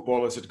few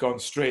footballers had gone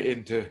straight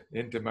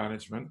into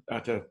management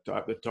at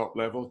the top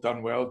level,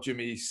 done well.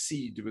 Jimmy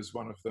Seed was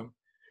one of them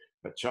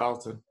at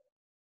Charlton,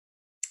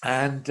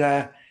 and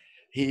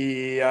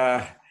he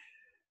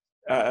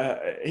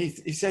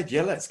said,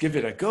 "Yeah, let's give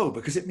it a go,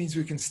 because it means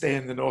we can stay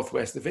in the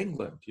northwest of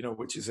England,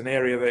 which is an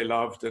area they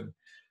loved, and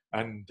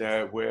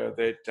where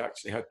they'd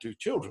actually had 2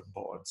 children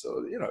born.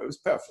 So it was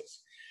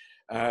perfect."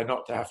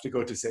 Not to have to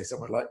go to, say,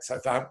 somewhere like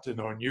Southampton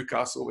or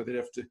Newcastle, where they'd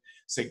have to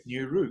sink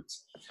new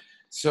routes.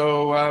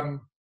 So,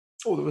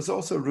 there was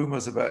also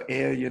rumours about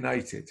Ayr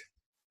United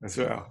as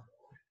well.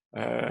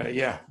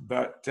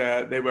 But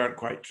they weren't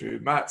quite true.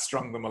 Matt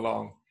strung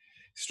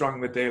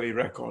the Daily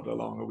Record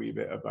along a wee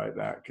bit about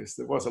that, because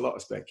there was a lot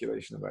of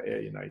speculation about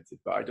Ayr United,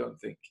 but I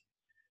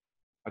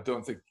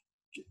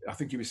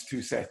think he was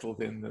too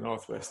settled in the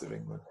northwest of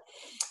England.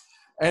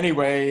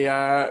 Anyway,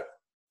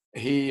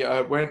 he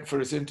went for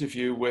his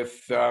interview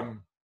with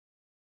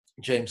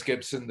James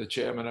Gibson, the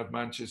chairman of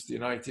Manchester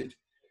United,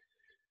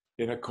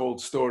 in a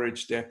cold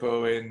storage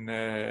depot in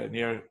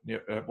near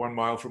 1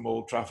 mile from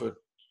Old Trafford.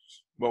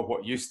 Well,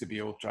 what used to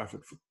be Old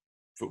Trafford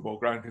football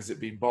ground, because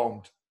it'd been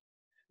bombed.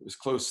 It was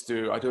close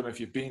to, I don't know if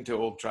you've been to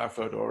Old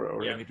Trafford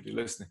or anybody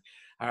listening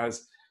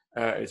has.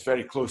 It's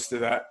very close to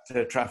that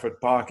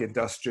Trafford Park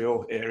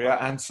industrial area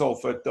and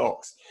Salford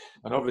Docks.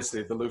 And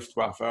obviously the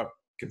Luftwaffe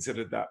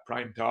considered that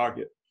prime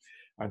target.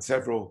 And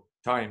several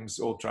times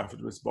Old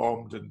Trafford was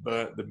bombed and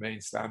burnt, the main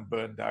stand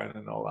burned down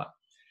and all that.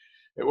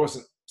 It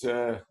wasn't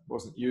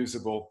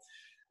usable,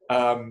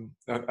 and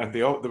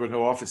there were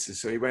no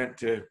offices. So he went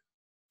to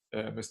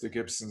Mr.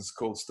 Gibson's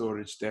cold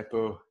storage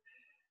depot,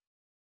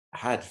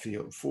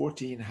 Hadfield,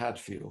 14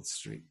 Hadfield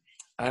Street,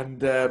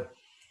 and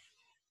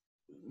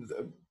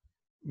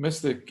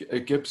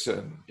Mr.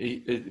 Gibson,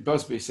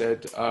 Busby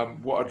said,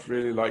 "What I'd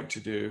really like to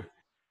do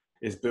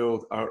is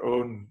build our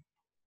own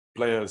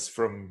players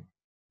from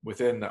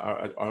within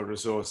our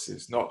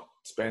resources, not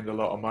spend a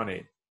lot of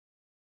money."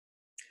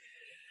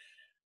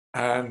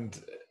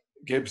 And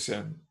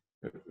Gibson,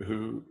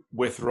 who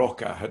with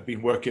Rocca had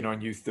been working on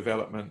youth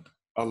development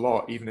a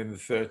lot, even in the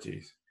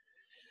 30s,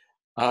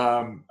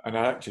 and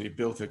I actually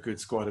built a good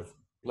squad of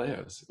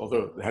players,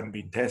 although they hadn't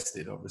been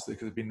tested, obviously,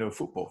 because there'd been no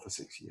football for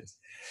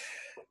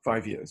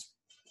 5 years.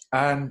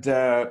 And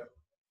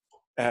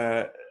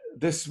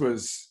this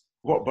was,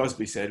 what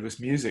Busby said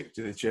was music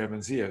to the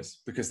chairman's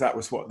ears, because that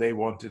was what they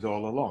wanted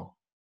all along.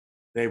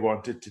 They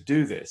wanted to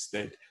do this.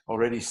 They'd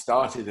already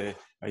started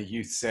a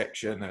youth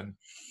section, and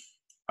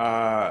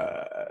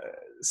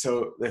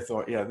so they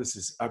thought, yeah, this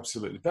is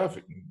absolutely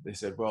perfect. And they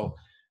said, well,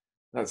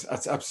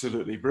 that's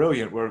absolutely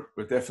brilliant. We're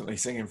definitely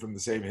singing from the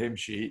same hymn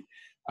sheet,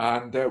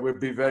 and we'd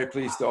be very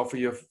pleased to offer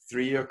you a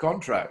 3-year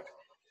contract.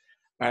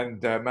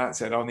 And Matt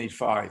said, I'll need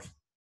 5.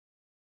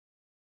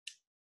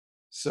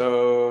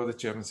 So the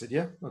chairman said,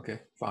 yeah,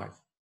 okay, 5.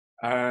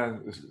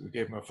 And we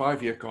gave him a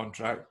 5-year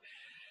contract.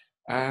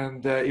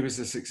 And he was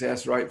a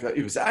success, right?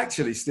 He was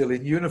actually still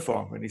in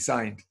uniform when he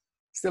signed,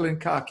 still in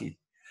khaki.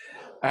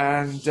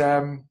 And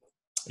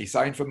he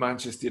signed for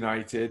Manchester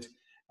United.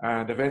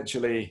 And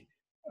eventually,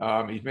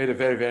 he'd made a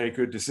very, very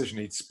good decision.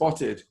 He'd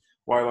spotted,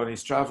 while on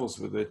his travels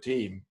with the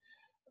team,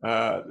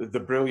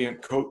 the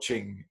brilliant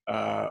coaching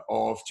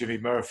of Jimmy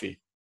Murphy.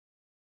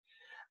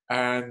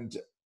 And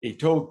he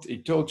told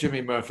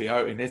Jimmy Murphy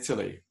out in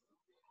Italy.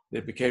 They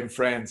became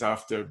friends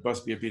after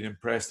Busby had been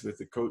impressed with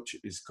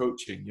his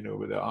coaching,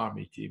 with the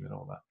army team and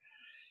all that.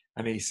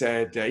 And he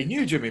said he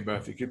knew Jimmy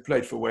Murphy. He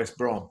played for West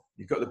Brom.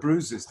 He got the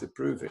bruises to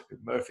prove it.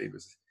 Murphy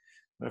was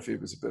a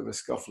bit of a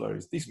scuffler. He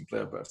was a decent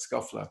player, but a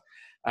scuffler.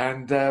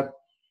 And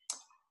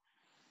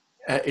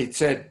it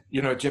said,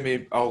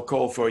 Jimmy, I'll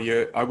call for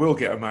you. I will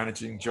get a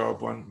management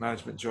job one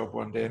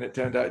day. And it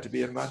turned out to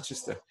be in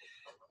Manchester.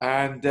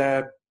 And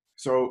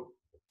so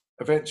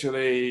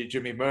eventually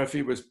Jimmy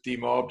Murphy was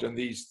demobbed, and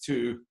these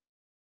two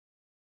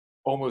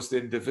almost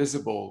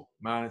indivisible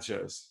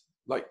managers,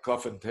 like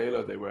Clough and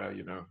Taylor, they were,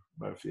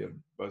 Murphy and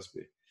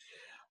Busby.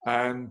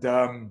 And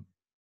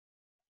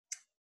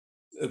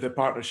the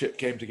partnership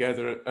came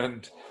together,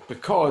 and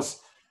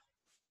because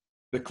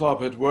the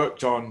club had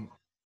worked on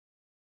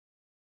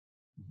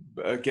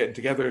getting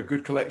together a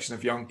good collection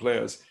of young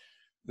players,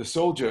 the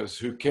soldiers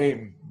who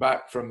came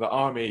back from the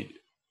army,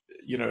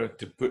 you know,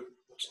 to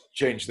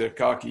change their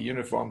khaki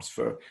uniforms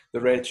for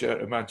the red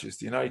shirt of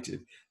Manchester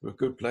United, were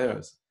good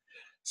players.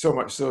 So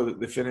much so that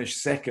they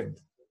finished second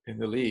in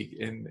the league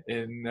in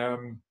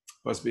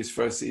Busby's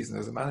first season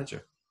as a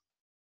manager.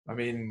 I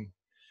mean,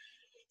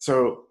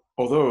 so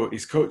although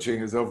his coaching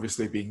has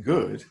obviously been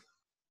good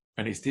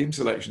and his team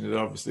selection has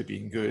obviously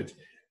been good,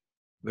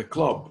 the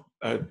club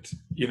had,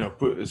 you know,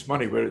 put its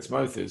money where its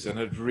mouth is and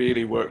had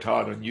really worked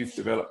hard on youth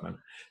development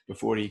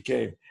before he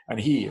came. And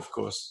he, of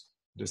course,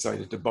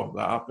 decided to bump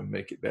that up and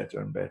make it better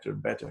and better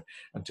and better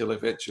until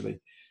eventually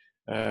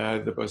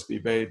the Busby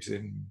Babes,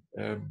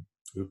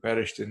 who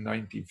perished in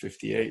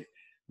 1958,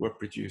 were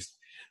produced.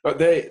 But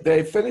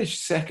they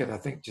finished second, I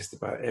think, just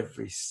about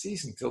every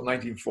season till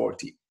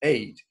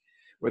 1948,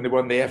 when they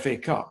won the FA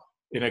Cup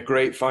in a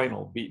great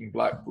final, beating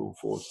Blackpool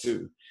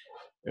 4-2.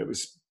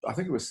 I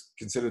think it was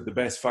considered the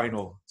best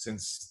final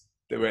since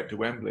they went to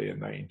Wembley in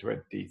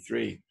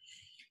 1923.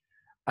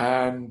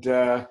 And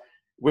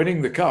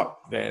winning the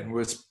cup then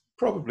was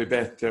probably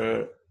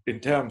better in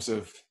terms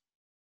of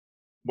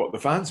what the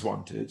fans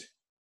wanted.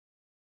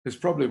 Because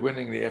probably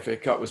winning the FA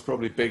Cup was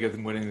probably bigger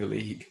than winning the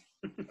league,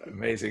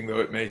 amazing though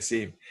it may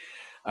seem.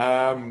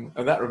 And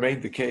that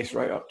remained the case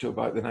right up to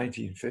about the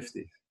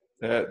 1950s,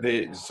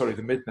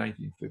 the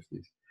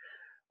mid-1950s.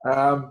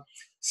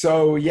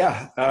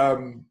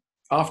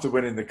 After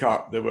winning the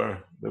cup, they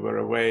were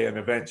away, and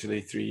eventually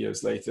 3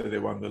 years later they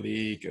won the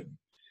league,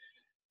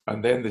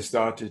 and then they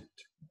started.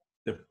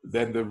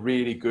 Then the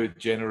really good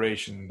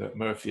generation that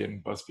Murphy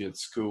and Busby had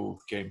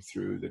schooled came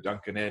through. The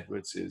Duncan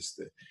Edwardses,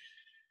 the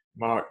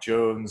Mark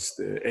Jones,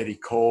 the Eddie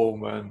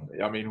Coleman.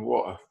 I mean,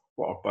 what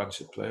a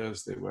bunch of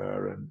players they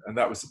were, and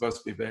that was the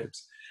Busby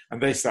Babes,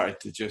 and they started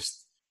to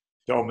just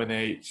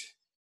dominate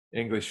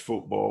English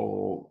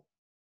football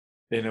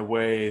in a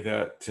way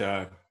that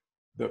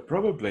that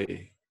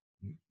probably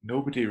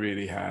nobody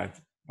really had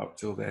up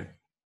till then.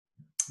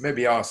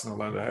 Maybe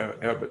Arsenal under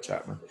Herbert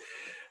Chapman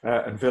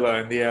and Villa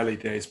in the early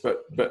days,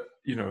 but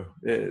you know,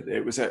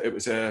 it was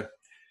a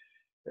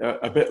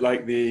bit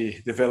like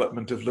the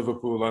development of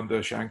Liverpool under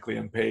Shankly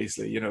and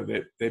Paisley. You know,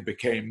 they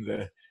became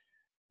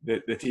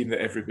the team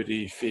that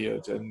everybody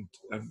feared and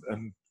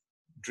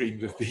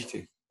dreamed of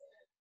beating,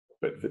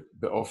 but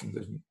often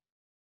didn't.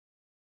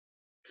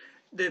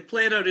 The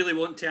player I really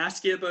want to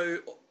ask you about,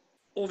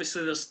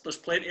 obviously there's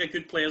plenty of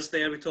good players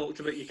there. We talked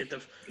about, you could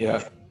have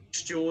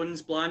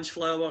Jones,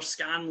 Blanchflower,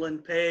 Scanlon,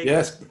 Pegg.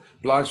 Yes,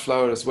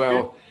 Blanchflower as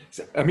well.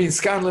 Yeah. I mean,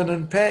 Scanlon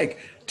and Pegg,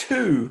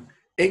 two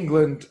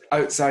England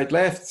outside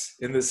lefts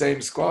in the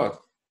same squad.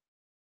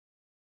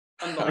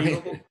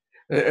 Unbelievable.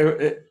 I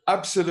mean,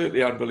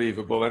 absolutely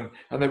unbelievable. And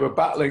they were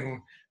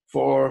battling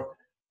for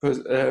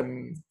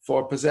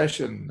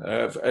possession.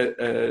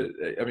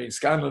 I mean,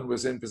 Scanlon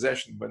was in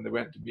possession when they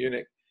went to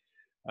Munich.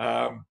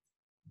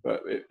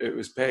 But it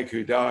was Pegg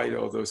who died,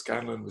 although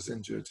Scanlon was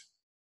injured.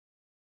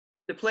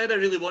 The player I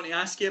really want to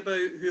ask you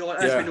about, who,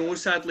 as we know,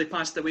 sadly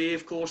passed away,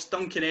 of course,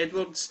 Duncan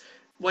Edwards,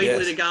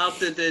 widely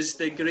regarded as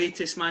the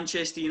greatest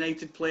Manchester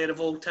United player of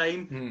all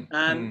time.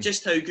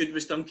 Just how good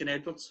was Duncan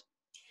Edwards?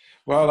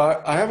 Well,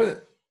 I haven't,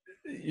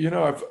 you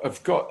know,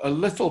 I've got a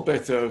little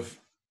bit of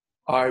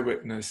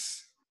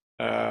eyewitness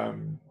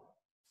from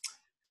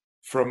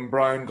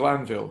Brian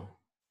Glanville,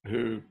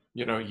 who,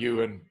 you know,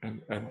 you and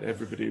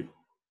everybody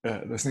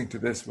listening to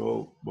this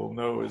will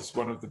know is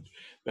one of the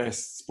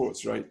best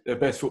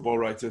best football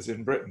writers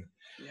in Britain.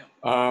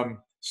 Yeah.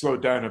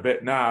 Slowed down a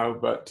bit now,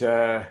 but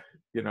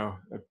you know,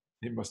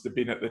 he must have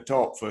been at the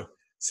top for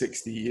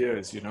 60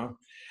 years, you know.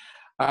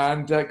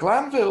 And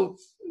Glanville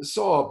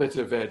saw a bit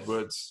of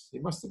Edwards. He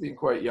must have been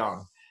quite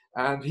young,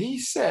 and he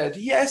said,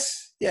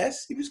 yes,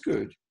 he was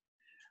good,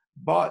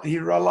 but he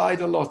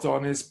relied a lot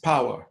on his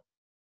power.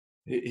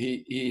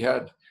 He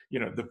had, you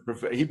know,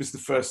 he was the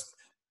first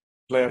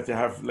player to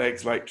have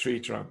legs like tree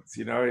trunks,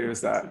 you know. He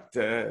was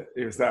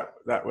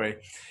that way.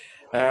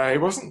 He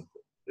wasn't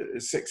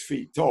 6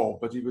 feet tall,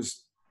 but he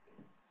was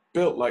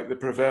built like the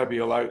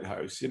proverbial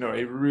outhouse. You know,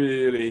 he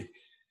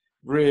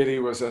really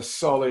was a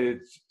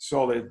solid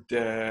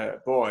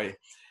boy,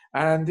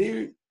 and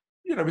he,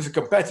 you know, was a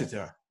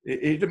competitor. He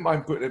didn't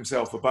mind putting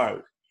himself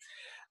about,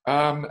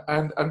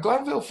 and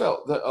Glanville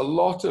felt that a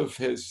lot of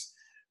his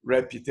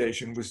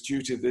reputation was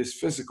due to this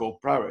physical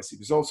prowess. He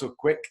was also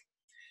quick,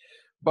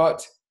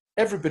 but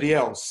everybody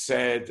else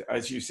said,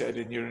 as you said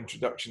in your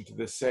introduction to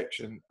this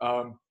section,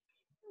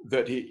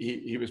 that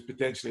he was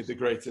potentially the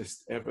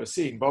greatest ever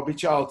seen. Bobby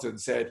Charlton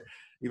said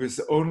he was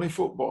the only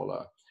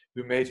footballer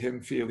who made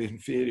him feel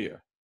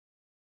inferior.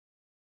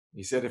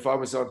 He said, if I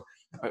was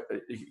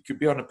he could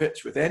be on a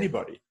pitch with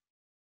anybody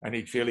and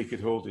he'd feel he could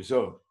hold his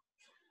own.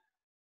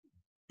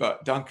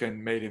 But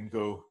Duncan made him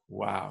go,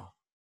 wow.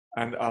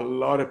 And a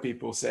lot of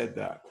people said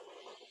that.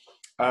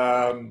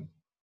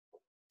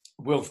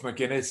 Wilf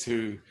McGuinness,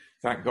 who,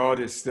 thank God,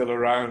 is still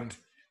around,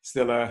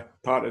 still a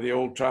part of the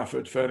Old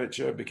Trafford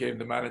furniture, became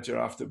the manager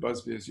after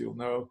Busby, as you'll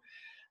know.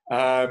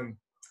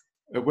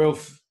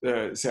 Wilf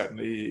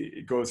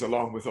certainly goes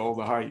along with all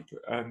the hype,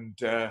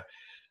 and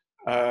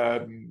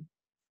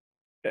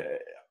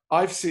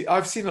I've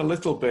seen a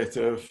little bit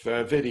of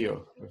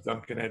video of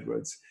Duncan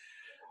Edwards,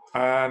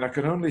 and I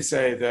can only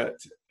say that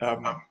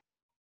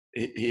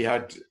he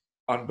had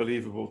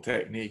unbelievable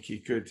technique. He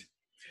could.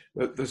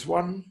 There's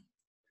one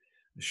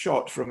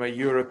shot from a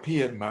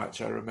European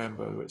match I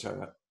remember, which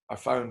I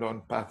found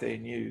on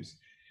Pathé News,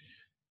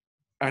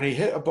 and he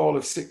hit a ball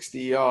of 60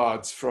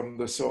 yards from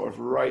the sort of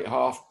right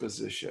half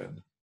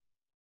position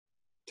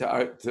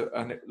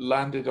and it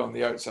landed on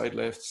the outside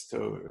left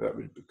toe.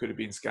 Could have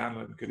been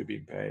Scanlon, could have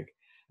been Pegg,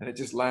 and it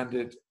just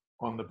landed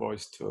on the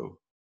boy's toe.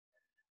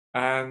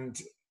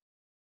 And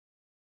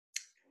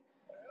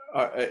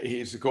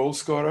he's a goal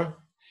scorer.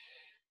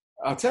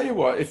 I'll tell you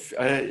what, if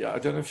I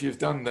don't know if you've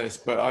done this,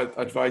 but I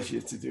advise you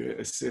to do it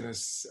as soon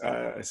as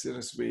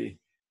we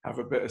have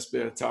a bit of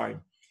spare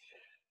time.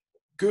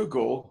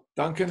 Google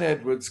Duncan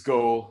Edwards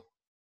goal,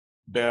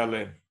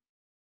 Berlin,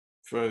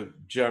 for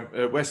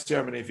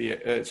Germany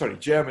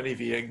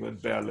v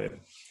England,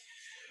 Berlin,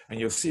 and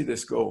you'll see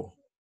this goal.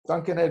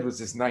 Duncan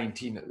Edwards is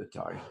 19 at the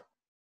time,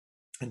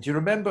 and do you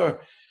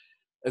remember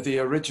the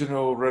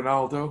original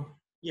Ronaldo?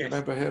 Yes.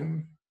 Remember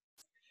him?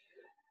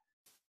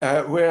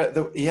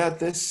 He had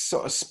this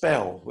sort of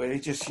spell where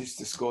he just used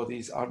to score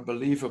these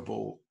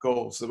unbelievable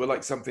goals. They were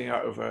like something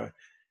out of a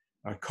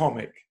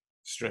comic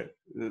strip.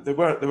 They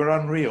were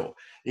unreal.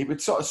 He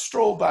would sort of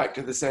stroll back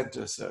to the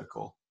centre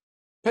circle,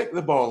 pick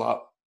the ball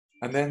up,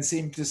 and then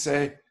seem to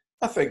say,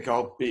 I think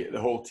I'll beat the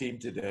whole team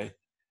today.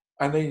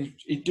 And then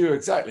he'd do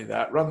exactly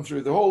that, run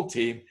through the whole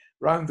team,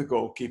 round the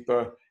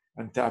goalkeeper,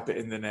 and tap it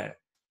in the net.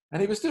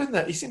 And he was doing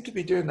that. He seemed to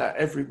be doing that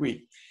every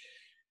week.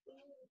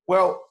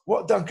 Well,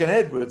 what Duncan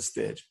Edwards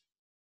did,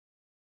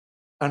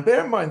 and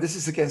bear in mind, this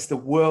is against the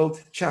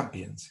world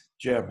champions,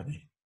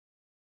 Germany.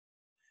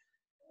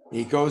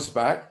 He goes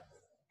back,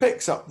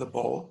 picks up the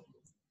ball.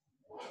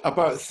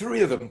 About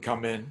 3 of them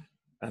come in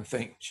and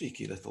think,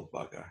 cheeky little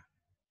bugger.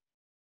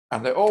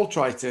 And they all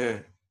try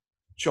to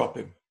chop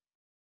him.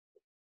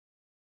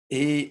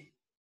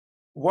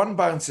 One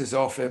bounces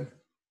off him,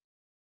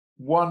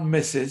 one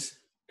misses,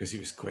 because he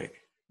was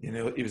quick. You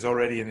know, he was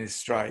already in his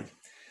stride.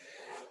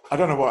 I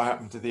don't know what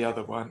happened to the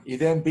other one. He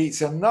then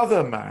beats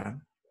another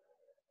man.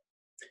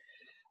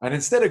 And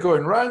instead of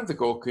going round the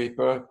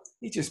goalkeeper,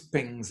 he just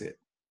pings it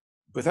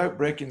without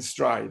breaking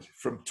stride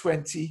from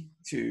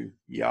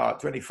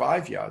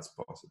 25 yards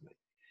possibly.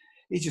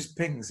 He just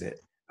pings it.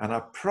 And I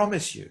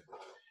promise you,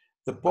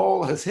 the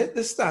ball has hit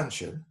the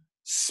stanchion,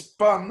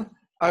 spun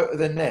out of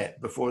the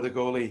net before the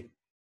goalie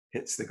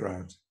hits the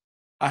ground.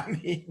 I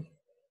mean,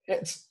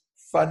 it's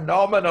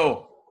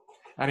phenomenal.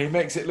 And he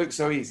makes it look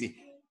so easy.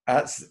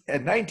 That's a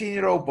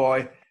 19-year-old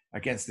boy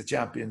against the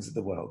champions of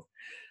the world.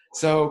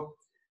 So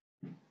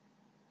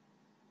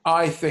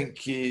I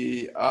think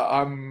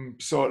I'm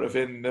sort of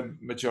in the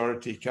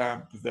majority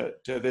camp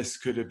that this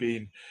could have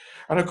been.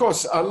 And of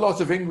course, a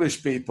lot of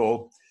English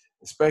people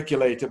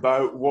speculate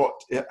about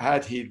what,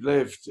 had he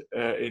lived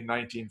in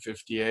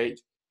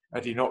 1958,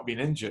 had he not been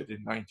injured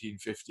in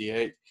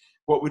 1958,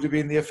 what would have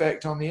been the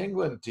effect on the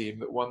England team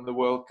that won the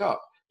World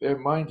Cup? Bear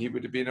in mind, he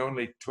would have been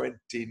only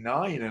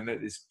 29 and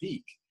at his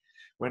peak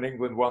when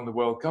England won the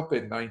World Cup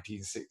in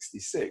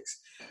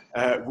 1966.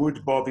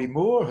 Would Bobby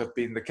Moore have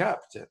been the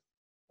captain?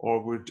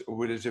 Or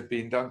would it have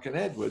been Duncan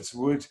Edwards?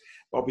 Would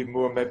Bobby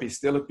Moore maybe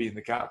still have been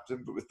the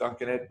captain, but with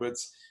Duncan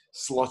Edwards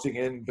slotting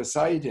in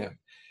beside him?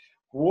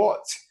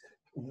 What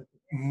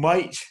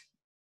might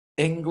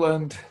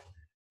England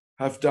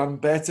have done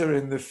better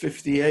in the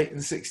 58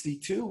 and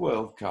 62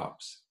 World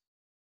Cups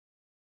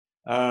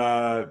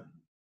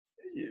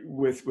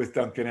with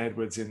Duncan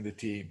Edwards in the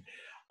team?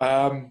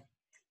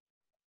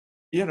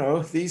 You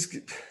know,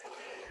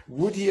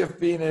 would he have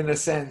been, in a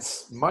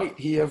sense, might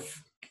he have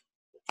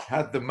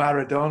had the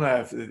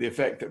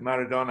effect that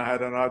Maradona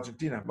had on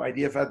Argentina? Might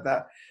he have had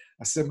a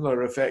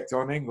similar effect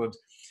on England?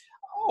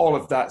 All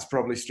of that's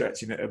probably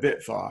stretching it a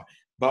bit far,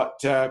 but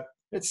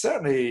it's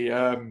certainly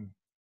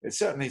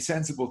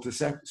sensible to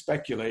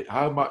speculate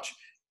how much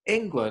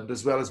England,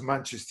 as well as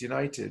Manchester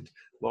United,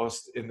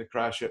 lost in the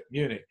crash at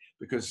Munich,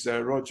 because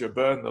Roger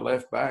Byrne, the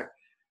left back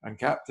and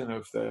captain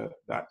of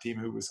that team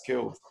who was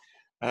killed,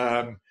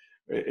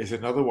 is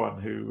another one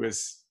who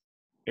was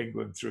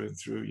England through and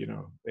through, you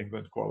know,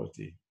 England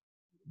quality,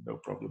 no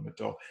problem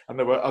at all. And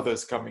there were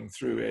others coming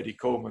through. Eddie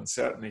Coleman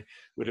certainly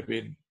would have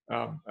been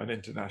an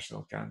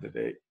international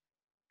candidate,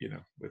 you know,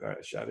 without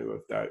a shadow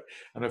of doubt.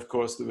 And of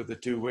course, there were the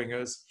 2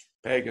 wingers,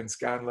 Pegg and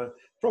Scanlon.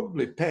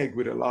 Probably Pegg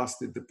would have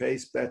lasted the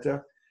pace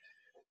better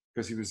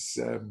because he was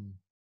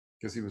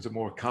a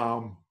more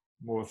calm,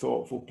 more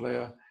thoughtful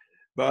player.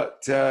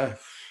 But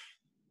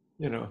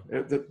you know,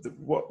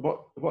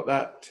 what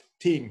that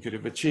team could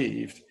have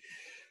achieved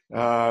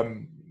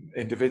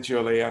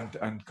individually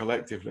and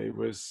collectively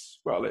was,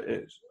 well,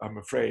 I'm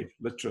afraid,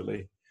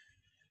 literally,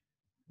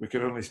 we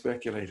could only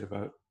speculate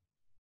about.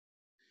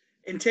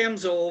 In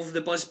terms of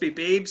the Busby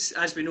Babes,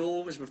 as we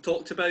know, as we've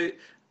talked about,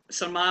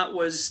 Sir Matt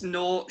was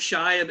not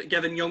shy about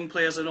giving young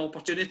players an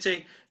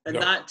opportunity. And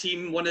that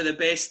team, one of the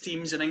best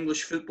teams in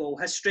English football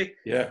history.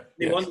 Yeah.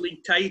 They won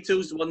league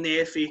titles, won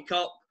the FA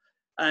Cup,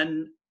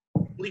 and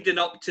leading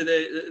up to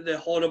the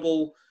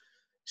horrible,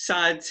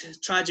 sad,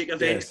 tragic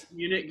events in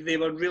Munich, they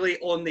were really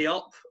on the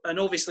up. And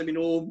obviously we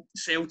know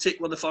Celtic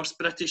were the first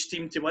British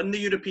team to win the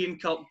European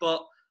Cup,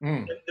 but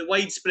the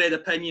widespread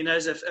opinion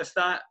is if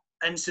that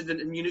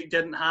incident in Munich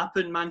didn't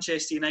happen,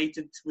 Manchester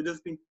United would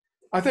have been.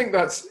 I think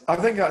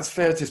that's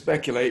fair to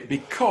speculate,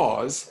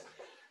 because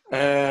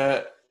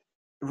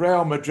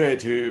Real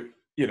Madrid, who,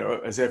 you know,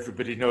 as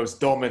everybody knows,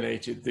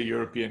 dominated the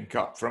European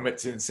Cup from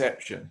its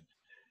inception,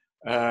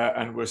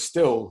 and were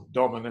still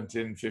dominant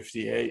in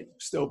 '58,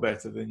 still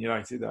better than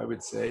United, I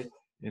would say,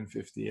 in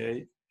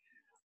 '58.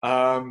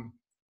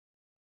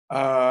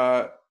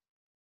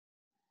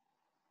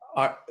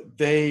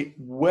 They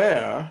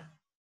were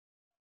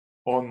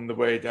on the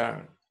way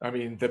down. I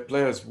mean, the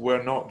players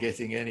were not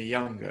getting any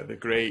younger. The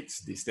greats,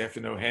 Di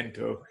Stefano,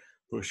 Hento,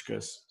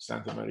 Puskás,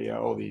 Santa Maria,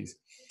 all these.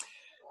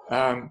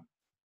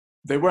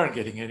 They weren't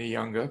getting any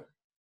younger.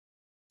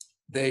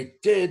 They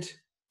did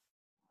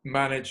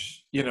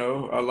manage, you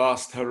know, a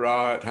last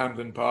hurrah at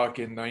Hampden Park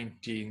in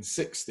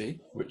 1960,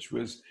 which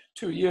was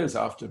 2 years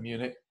after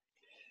Munich.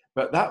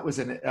 But that was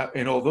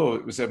although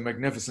it was a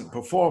magnificent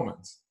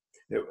performance,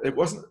 it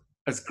wasn't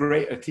as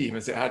great a team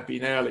as it had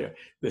been earlier.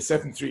 The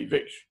 7-3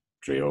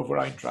 victory over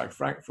Eintracht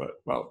Frankfurt,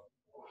 well,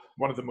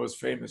 one of the most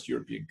famous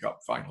European Cup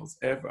finals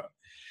ever.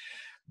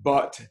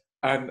 But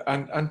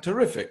and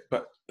terrific,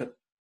 but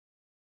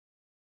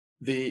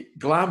the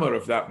glamour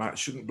of that match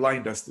shouldn't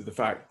blind us to the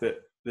fact that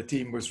the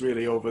team was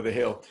really over the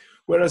hill,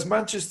 whereas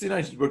Manchester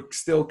United were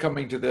still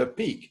coming to their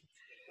peak.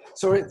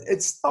 So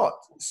it's not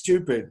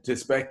stupid to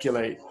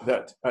speculate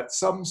that at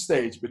some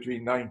stage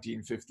between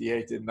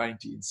 1958 and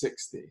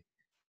 1960,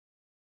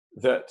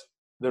 that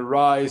the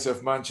rise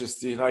of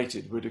Manchester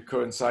United would have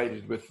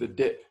coincided with the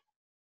dip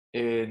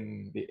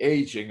in the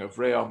aging of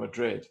Real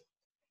Madrid,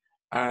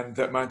 and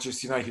that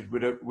Manchester United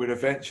would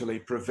eventually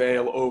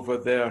prevail over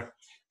the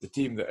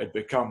team that had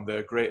become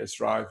their greatest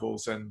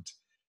rivals and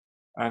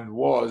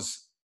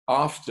was,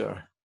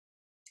 after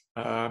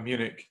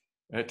Munich,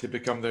 to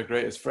become their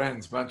greatest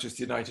friends.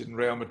 Manchester United and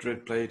Real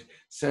Madrid played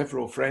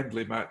several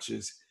friendly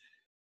matches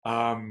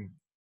to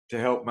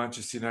help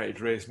Manchester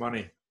United raise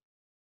money.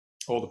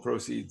 All the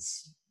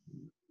proceeds,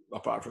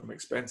 apart from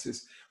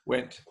expenses,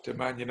 went to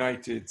Man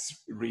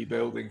United's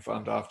rebuilding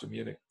fund after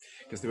Munich,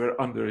 because they were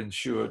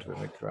underinsured when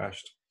they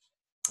crashed,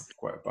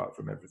 quite apart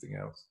from everything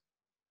else.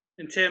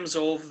 In terms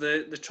of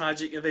the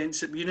tragic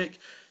events at Munich,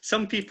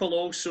 some people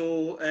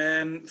also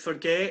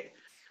forget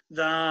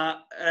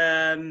that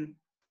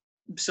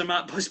Sir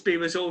Matt Busby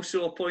was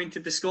also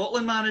appointed the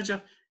Scotland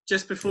manager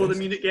just before the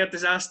Munich air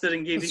disaster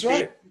and gave his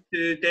name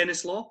to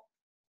Denis Law.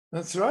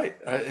 That's right,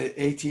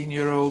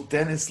 18-year-old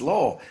Denis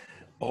Law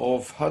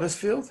of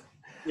Huddersfield.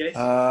 Yes.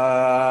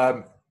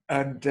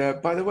 And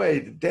by the way,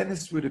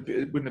 Denis wouldn't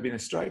have been a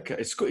striker.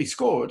 He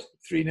scored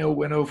 3-0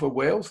 win over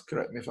Wales,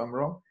 correct me if I'm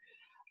wrong.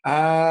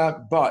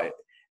 But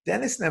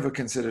Denis never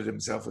considered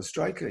himself a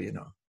striker, you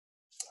know.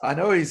 I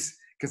know he's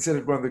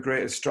considered one of the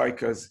greatest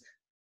strikers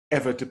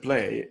ever to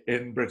play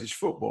in British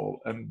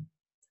football, and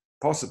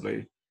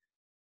possibly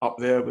up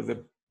there with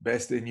the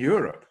best in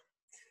Europe.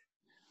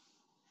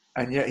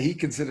 And yet he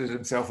considered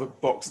himself a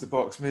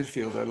box-to-box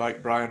midfielder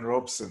like Brian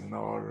Robson,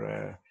 or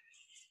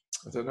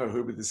I don't know,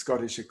 who would the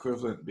Scottish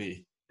equivalent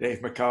be?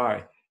 Dave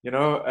Mackay, you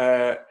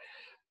know.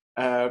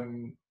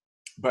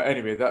 But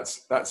anyway,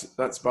 that's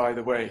by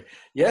the way.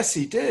 Yes,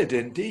 he did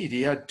indeed.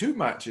 He had 2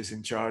 matches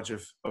in charge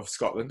of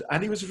Scotland,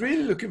 and he was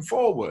really looking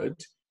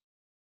forward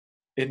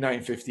in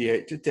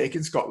 1958 to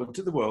taking Scotland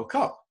to the World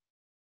Cup,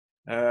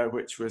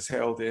 which was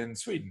held in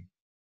Sweden.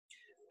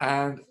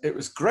 And it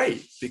was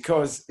great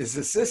because his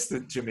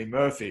assistant, Jimmy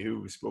Murphy, who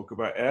we spoke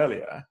about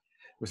earlier,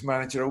 was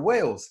manager of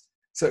Wales.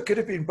 So it could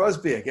have been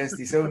Busby against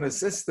his own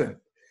assistant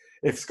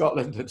if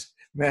Scotland had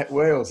met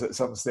Wales at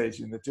some stage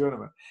in the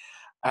tournament.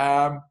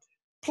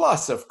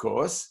 Plus, of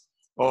course,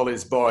 all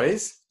his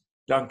boys,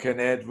 Duncan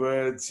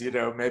Edwards, you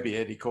know, maybe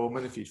Eddie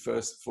Coleman if he'd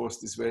first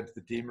forced his way into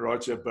the team,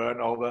 Roger Byrne,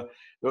 all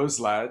those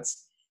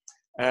lads.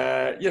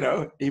 You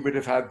know, he would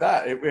have had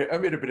that. It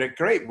would have been a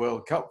great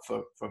World Cup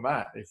for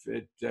Matt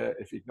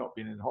if he'd not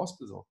been in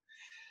hospital.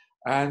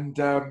 And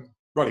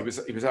well, he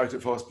was out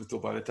of hospital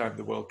by the time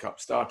the World Cup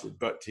started,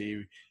 but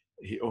he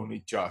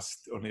only a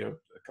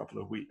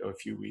couple of weeks or a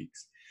few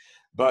weeks.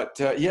 But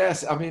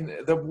yes, I mean,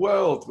 the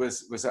world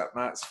was at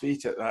Matt's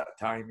feet at that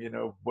time. You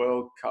know,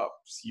 World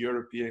Cups,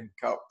 European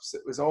Cups.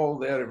 It was all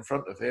there in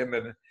front of him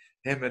and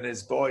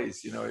his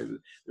boys. You know,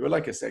 they were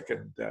like a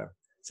second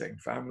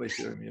family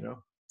to him. You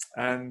know,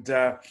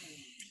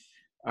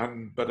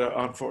 but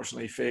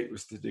unfortunately, fate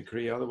was to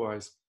decree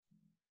otherwise.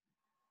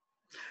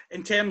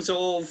 In terms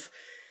of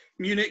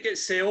Munich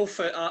itself,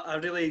 a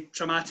really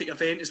traumatic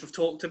event, as we've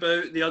talked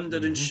about, the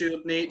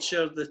underinsured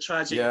nature, the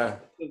tragic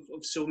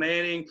of so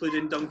many,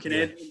 including Duncan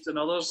Edwards and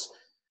others.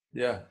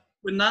 Yeah.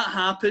 when that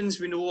happens,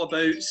 we know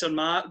about Sir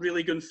Matt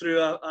really going through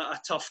a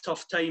tough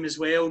time as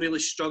well, really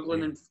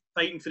struggling and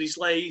fighting for his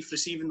life,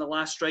 receiving the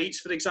last rites,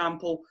 for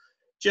example.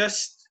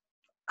 Just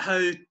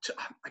how,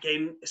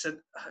 again, it's a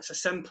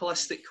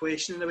simplistic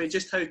question in a way,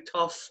 just how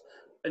tough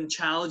and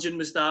challenging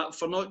was that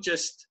for not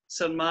just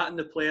Sir Matt and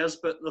the players,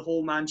 but the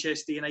whole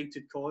Manchester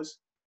United cause?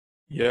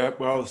 Yeah,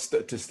 well,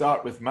 to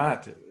start with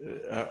Matt,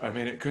 I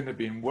mean, it couldn't have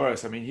been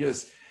worse. I mean,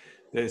 here's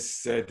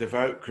this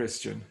devout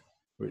Christian,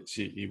 which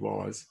he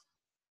was,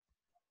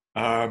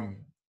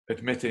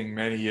 admitting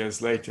many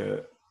years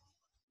later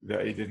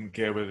that he didn't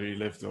care whether he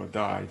lived or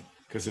died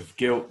because of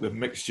guilt, the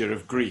mixture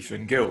of grief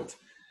and guilt.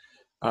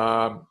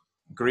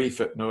 Grief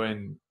at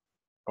knowing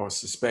or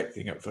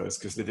suspecting at first,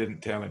 because they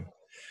didn't tell him,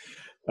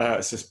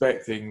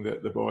 suspecting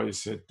that the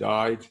boys had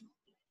died,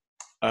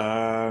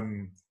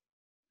 or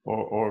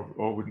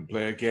wouldn't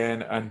play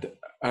again,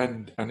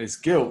 and his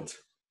guilt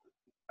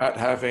at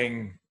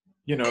having,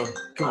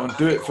 come on,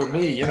 do it for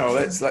me,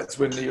 let's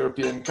win the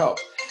European Cup.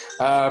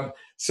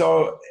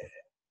 So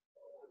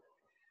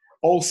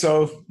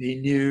also he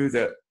knew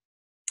that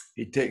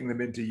he'd taken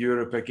them into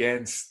Europe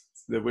against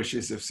the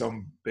wishes of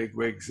some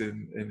bigwigs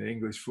in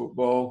English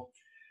football.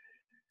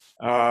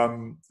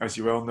 As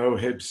you well know,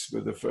 Hibs were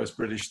the first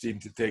British team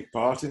to take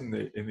part in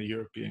the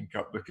European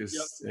Cup because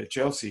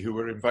Chelsea, who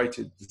were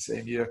invited the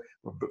same year,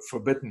 were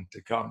forbidden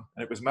to come.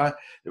 And it was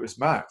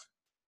Matt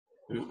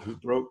who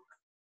broke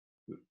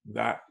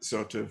that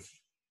sort of.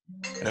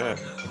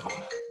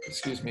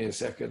 Excuse me a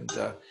second.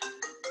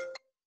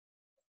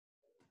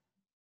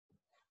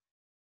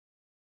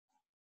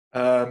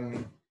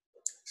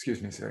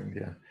 Excuse me a second.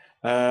 Yeah.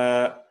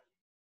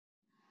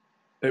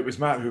 It was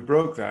Matt who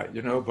broke that,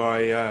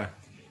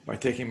 by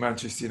taking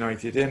Manchester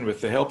United in with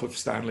the help of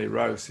Stanley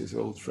Rouse, his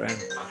old friend.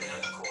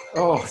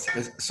 Oh,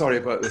 sorry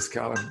about this,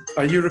 Callum.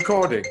 Are you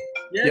recording?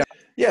 Yes.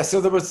 Yeah.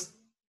 So there was,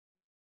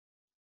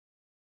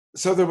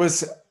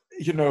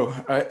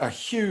 a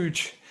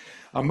huge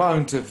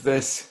amount of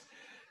this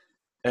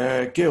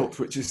guilt,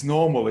 which is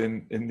normal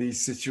in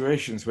these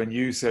situations when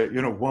you say,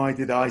 why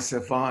did I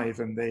survive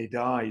and they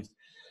died?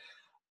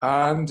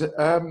 And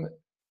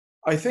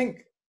I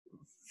think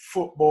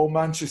football,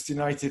 Manchester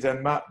United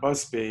and Matt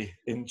Busby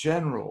in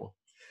general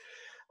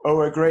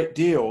owe a great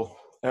deal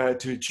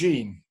to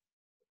Jean,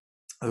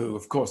 who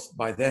of course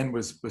by then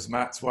was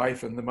Matt's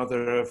wife and the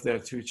mother of their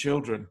two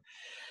children.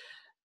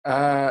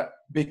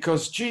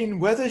 Because Jean,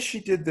 whether she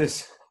did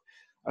this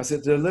as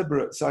a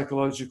deliberate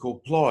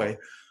psychological ploy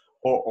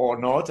or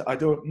not, I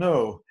don't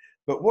know.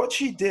 But what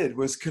she did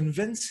was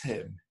convince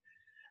him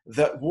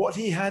that what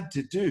he had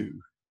to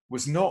do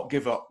was not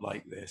give up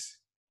like this.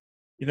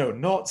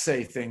 Not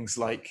say things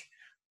like,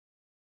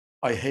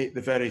 I hate the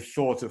very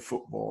thought of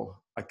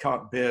football. I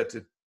can't bear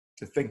to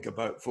think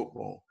about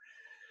football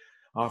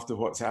after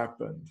what's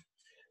happened.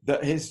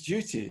 That his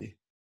duty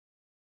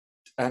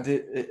and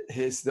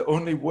the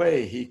only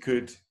way he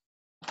could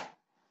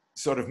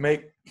sort of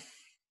make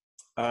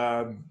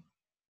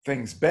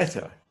things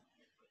better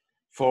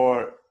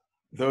for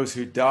those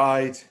who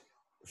died,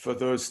 for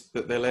those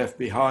that they left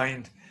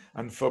behind,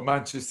 and for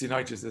Manchester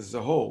United as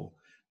a whole,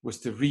 was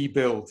to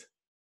rebuild,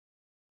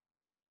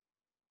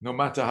 no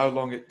matter how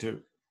long it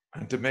took,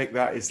 and to make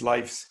that his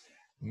life's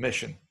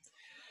mission.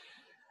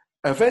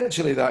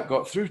 Eventually that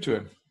got through to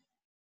him.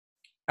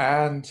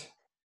 And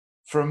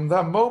from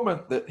the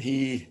moment that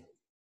he,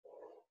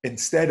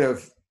 instead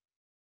of,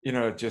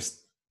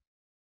 just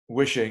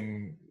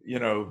wishing,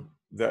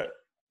 that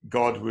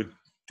God would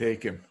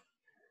take him,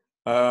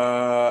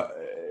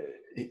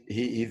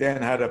 he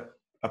then had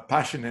a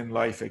passion in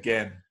life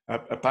again,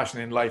 a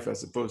passion in life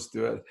as opposed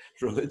to a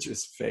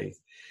religious faith.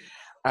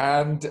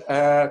 And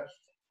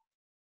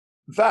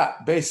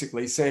that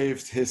basically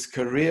saved his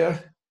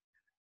career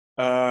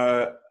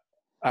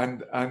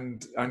and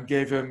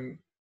gave him,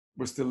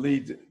 was to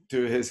lead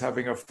to his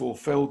having a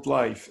fulfilled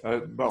life,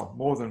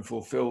 more than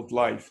fulfilled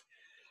life.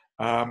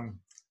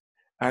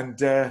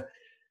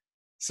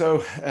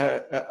 So,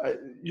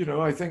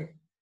 I think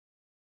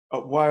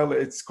while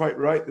it's quite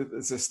right that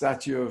there's a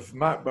statue of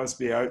Matt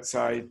Busby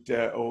outside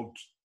Old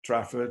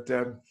Trafford,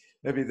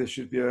 maybe there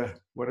should be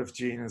one of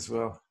Jean as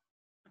well.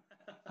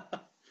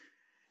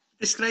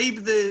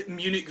 Describe the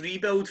Munich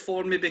rebuild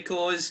for me,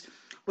 because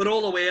we're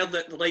all aware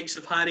that the likes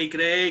of Harry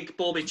Gregg,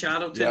 Bobby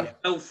Charlton,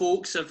 Bill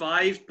Folk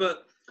survived,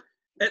 but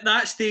at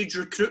that stage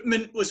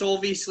recruitment was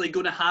obviously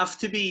going to have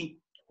to be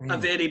a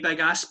very big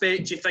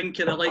aspect. You think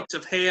of the likes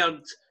of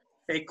Herd,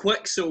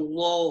 Quixel,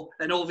 Law,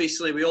 and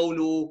obviously we all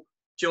know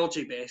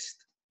Georgie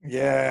Best.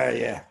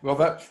 Yeah. Well,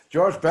 that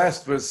George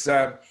Best was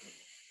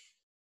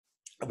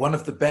one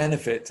of the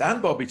benefits,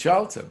 and Bobby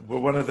Charlton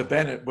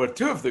were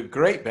two of the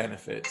great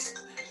benefits.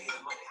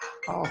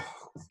 Oh,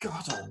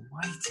 God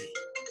almighty.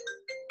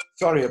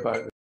 Sorry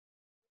about this.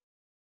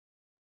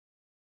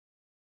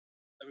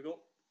 There we go.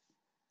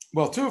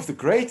 Well, two of the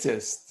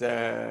greatest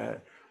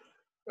were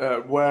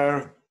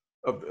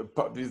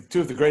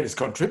two of the greatest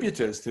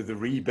contributors to the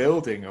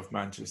rebuilding of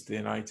Manchester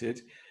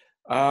United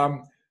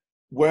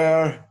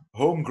were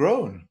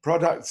homegrown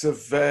products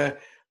of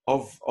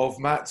of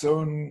Matt's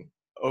own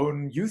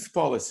youth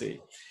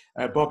policy.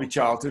 Bobby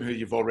Charlton, who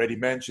you've already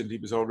mentioned, he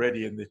was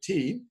already in the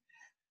team,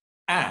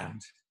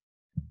 and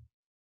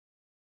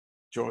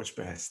George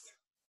Best.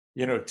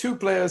 You know, two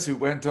players who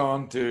went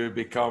on to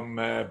become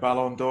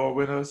Ballon d'Or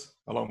winners,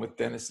 along with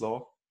Denis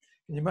Law.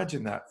 Can you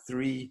imagine that?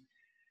 Three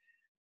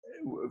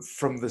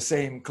from the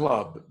same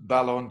club,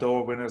 Ballon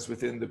d'Or winners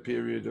within the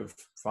period of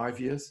 5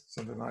 years,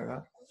 something like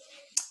that.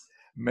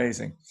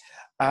 Amazing.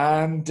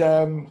 And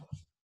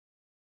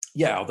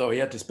yeah, although he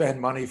had to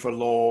spend money for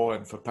Law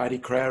and for Paddy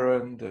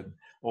Crerand and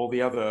all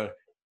the other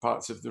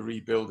parts of the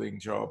rebuilding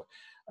job.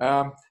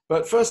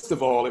 But first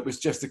of all, it was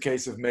just a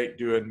case of make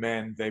do and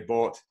mend. They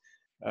bought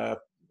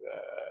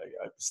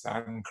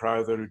Stan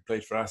Crowther, who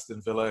played for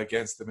Aston Villa,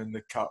 against them in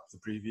the cup the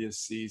previous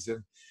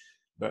season,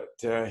 but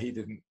he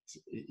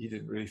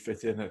didn't really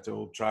fit in at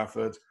Old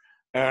Trafford.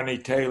 Ernie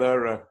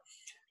Taylor,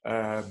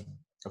 a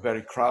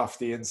very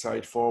crafty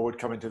inside forward,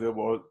 coming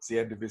towards the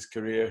end of his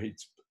career. He'd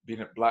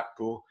been at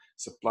Blackpool,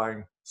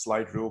 supplying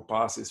slide rule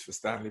passes for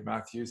Stanley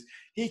Matthews.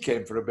 He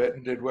came for a bit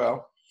and did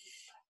well.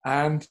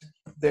 And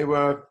they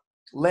were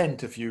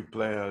lent a few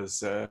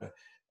players,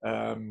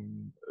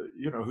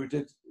 who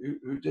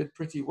did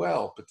pretty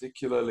well,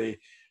 particularly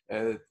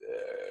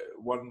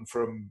one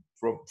from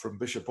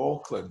Bishop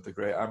Auckland, the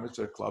great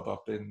amateur club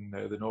up in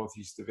the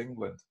northeast of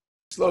England.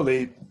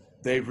 Slowly,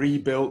 they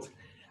rebuilt,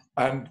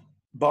 and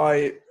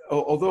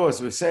although,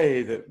 as we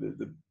say,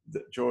 that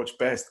George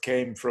Best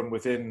came from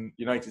within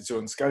United's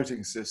own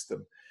scouting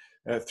system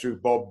through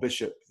Bob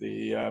Bishop,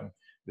 the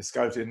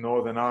scout in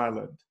Northern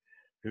Ireland,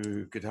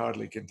 who could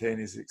hardly contain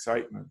his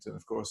excitement. And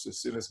of course, as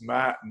soon as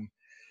Matt and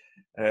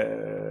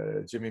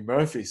Jimmy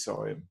Murphy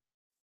saw him,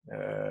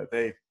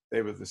 they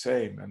were the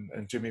same.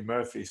 And Jimmy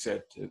Murphy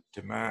said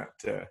to Matt,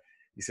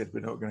 he said,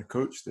 "We're not going to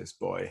coach this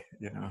boy.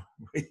 You know,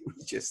 we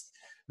just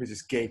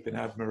gape in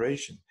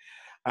admiration."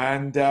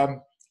 And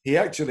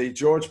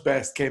George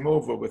Best came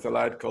over with a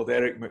lad called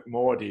Eric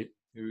McMordy,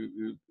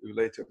 who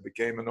later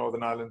became a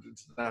Northern Ireland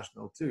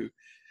international too,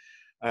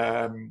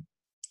 and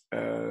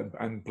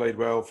played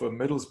well for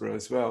Middlesbrough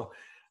as well.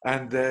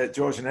 And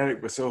George and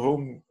Eric were so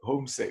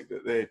homesick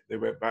that they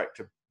went back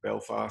to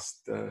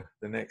Belfast the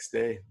next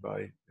day.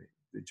 They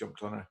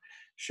jumped on a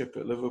ship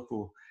at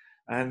Liverpool,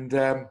 and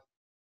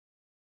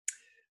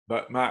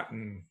but Matt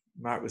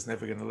was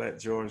never going to let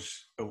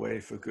George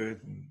away for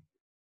good, and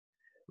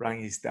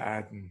rang his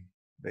dad, and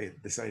they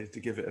decided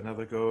to give it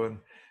another go,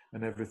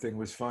 and everything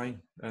was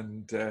fine.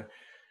 And the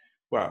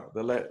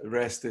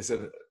rest is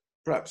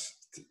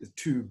perhaps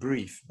too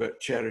brief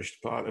but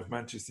cherished part of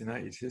Manchester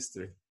United's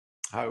history.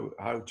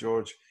 How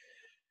George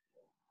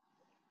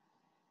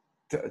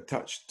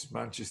touched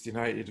Manchester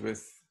United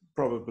with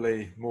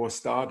probably more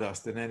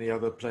stardust than any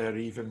other player,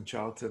 even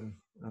Charlton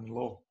and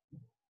Law.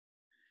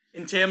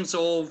 In terms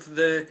of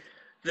the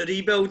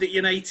rebuild at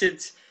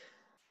United,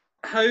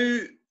 how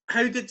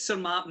did Sir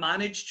Matt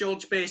manage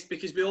George Best?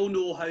 Because we all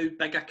know how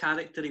big a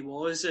character he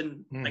was.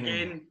 And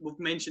again, we've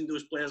mentioned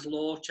those players,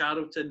 Law,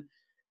 Charlton,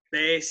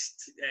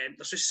 Best.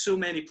 There's just so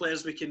many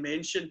players we can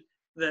mention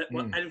that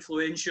were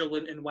influential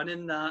in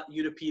winning that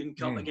European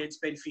Cup against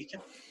Benfica.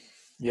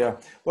 Yeah,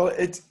 well,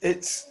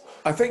 it's.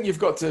 I think you've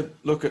got to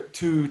look at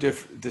two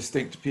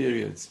distinct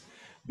periods.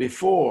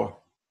 Before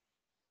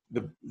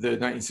the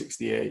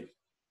 1968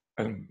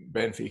 and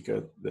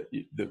Benfica,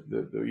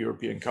 the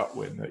European Cup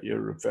win that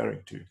you're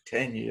referring to,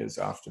 10 years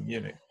after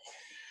Munich.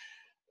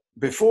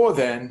 Before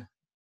then,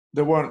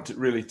 there weren't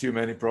really too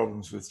many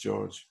problems with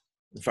George.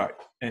 In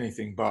fact,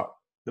 anything but.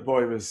 The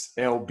boy was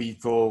El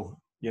Beatle,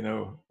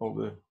 all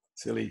the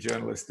silly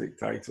journalistic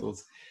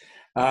titles.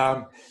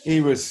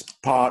 He was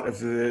part of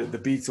the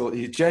Beatles.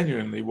 He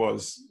genuinely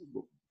was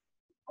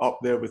up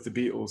there with the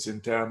Beatles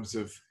in terms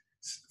of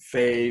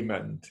fame,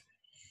 and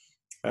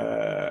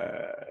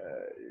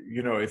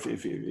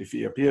if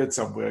he appeared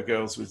somewhere,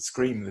 girls would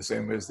scream the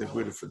same way as they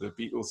would for the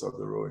Beatles or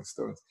the Rolling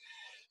Stones.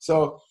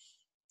 So,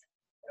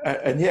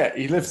 and yet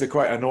he lived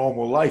quite a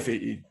normal life.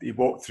 He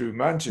walked through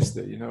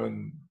Manchester,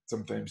 and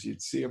sometimes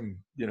you'd see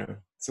him,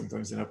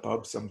 sometimes in a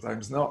pub,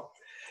 sometimes not.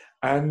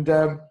 And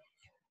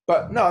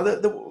but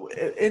no,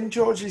 in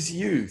George's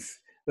youth,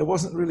 there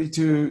wasn't really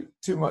too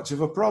much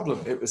of a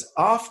problem. It was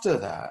after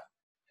that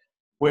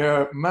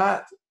where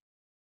Matt,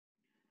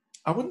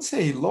 I wouldn't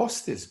say he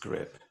lost his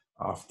grip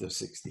after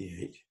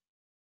 68.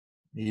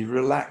 He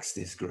relaxed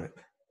his grip.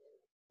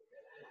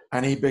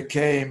 And he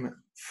became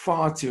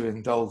far too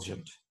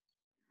indulgent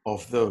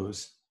of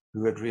those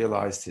who had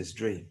realized his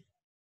dream.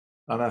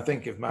 And I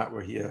think if Matt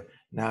were here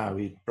now,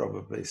 he'd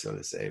probably sort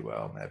of say,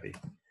 well, maybe,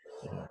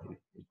 he'd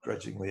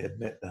grudgingly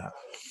admit that.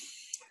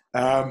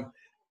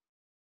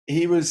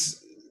 He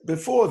was,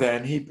 before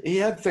then, he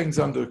had things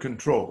under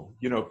control.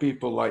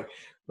 People like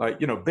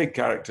big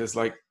characters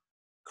like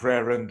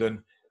Crerand and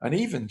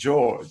even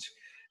George,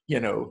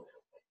 they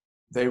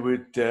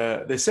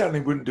certainly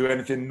wouldn't do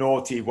anything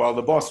naughty while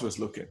the boss was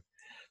looking.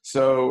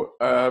 So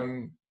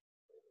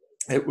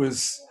it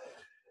was,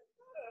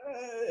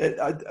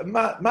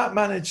 Matt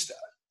managed,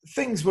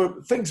 things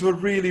were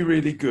really,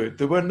 really good.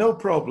 There were no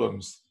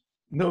problems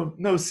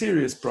no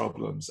serious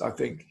problems, I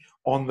think,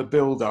 on the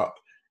build-up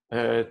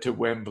to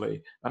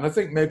Wembley. And I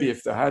think maybe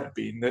if there had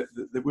been,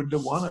 they wouldn't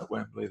have won at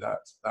Wembley that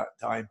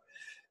time.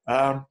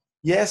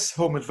 Yes,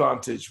 home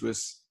advantage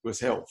was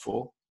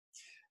helpful.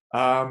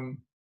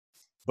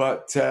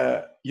 But,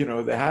 you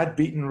know, they had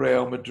beaten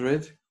Real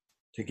Madrid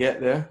to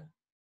get there.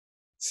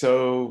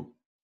 So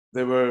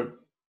they were,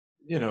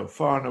 you know,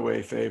 far and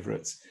away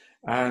favourites.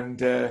 And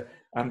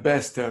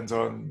Best turns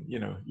on, you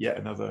know, yet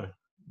another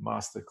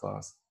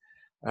masterclass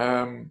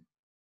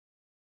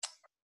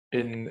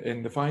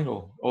in the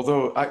final.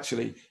 Although,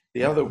 actually,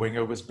 the other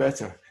winger was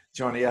better,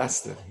 Johnny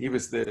Aston. He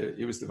was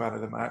the man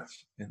of the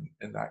match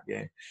in that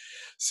game.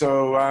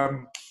 So,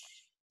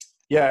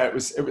 yeah, it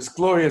was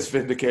glorious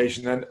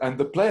vindication. And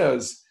the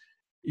players,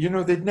 you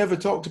know, they'd never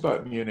talked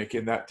about Munich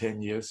in that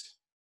 10 years.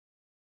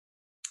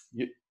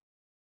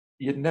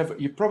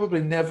 You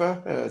probably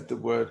never heard the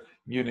word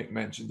Munich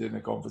mentioned in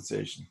a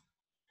conversation.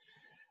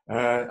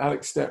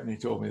 Alex Stepney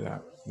told me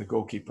that, the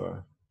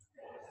goalkeeper.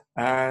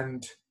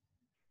 And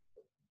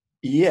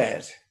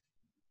yet,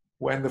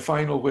 when the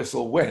final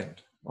whistle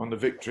went on the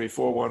victory,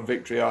 4-1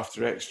 victory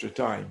after extra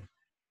time,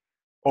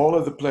 all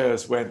of the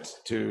players went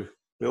to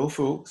Bill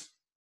Foulkes,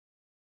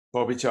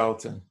 Bobby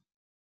Charlton,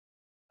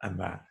 and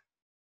Matt.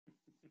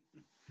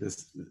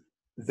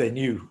 They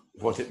knew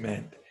what it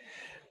meant.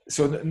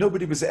 So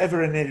nobody was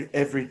ever in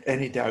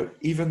any doubt,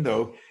 even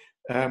though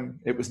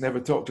it was never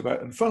talked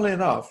about. And funnily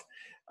enough,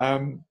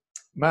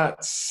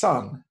 Matt's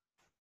son,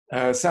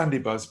 Sandy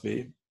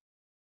Busby,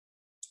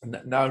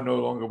 now no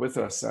longer with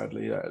us,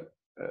 sadly,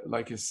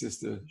 like his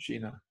sister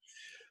Sheena.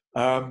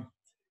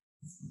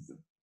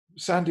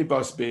 Sandy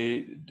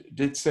Busby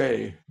did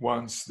say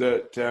once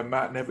that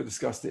Matt never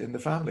discussed it in the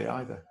family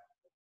either.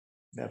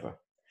 Never.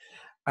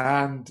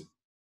 And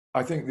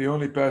I think the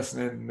only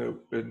person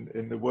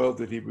in the world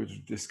that he would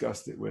have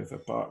discussed it with,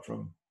 apart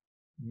from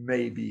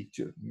maybe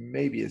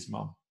his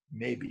mum,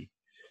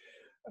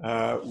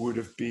 would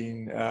have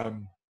been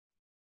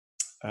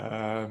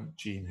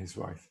Jean, his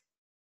wife,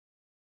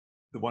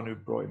 the one who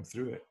brought him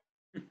through it.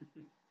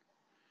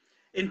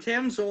 In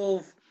terms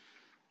of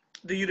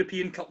the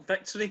European Cup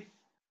victory,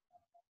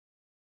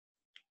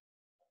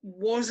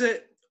 was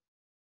it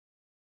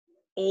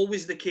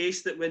always the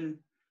case that when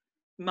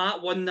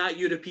Matt won that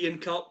European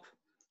Cup,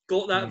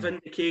 got that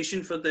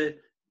vindication for the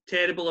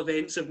terrible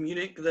events of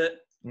Munich, that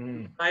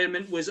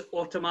retirement was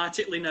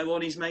automatically now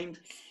on his mind?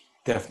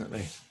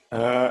 Definitely.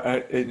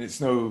 And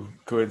it's no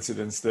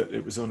coincidence that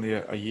it was only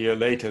a year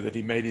later that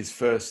he made his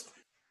first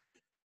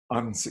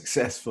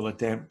unsuccessful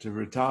attempt to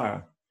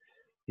retire.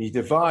 He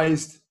didn't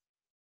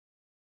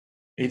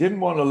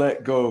want to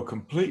let go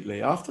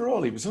completely. After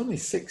all, he was only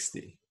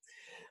 60.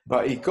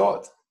 But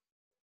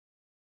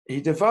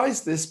he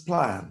devised this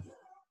plan.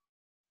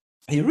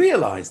 He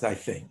realized, I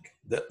think,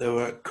 that there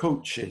were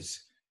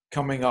coaches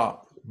coming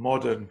up,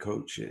 modern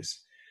coaches.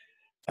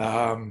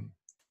 Don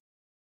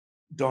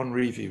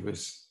Revie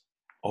was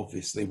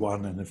obviously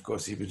one, and of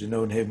course he would have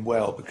known him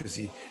well because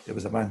he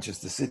was a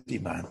Manchester City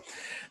man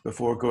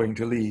before going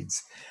to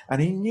Leeds.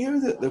 And he knew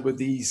that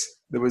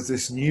there was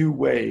this new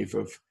wave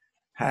of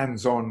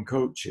hands-on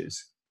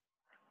coaches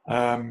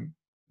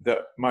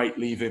that might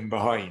leave him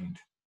behind.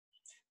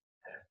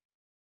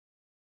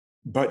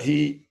 But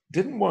he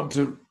didn't want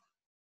to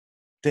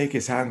take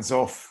his hands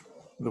off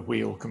the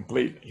wheel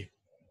completely.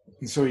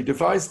 And so he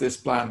devised this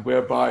plan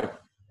whereby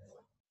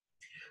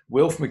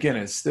Wilf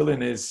McGuinness, still in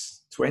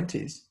his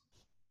 20s,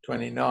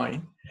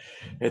 29,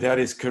 had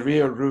his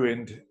career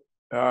ruined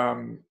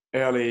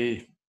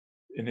early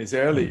to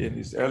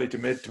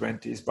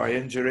mid-20s by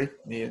injury,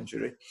 knee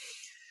injury.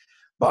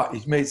 But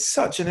he's made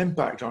such an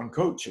impact on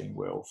coaching,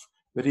 Wilf,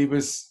 that he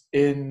was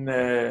on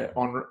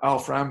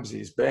Alf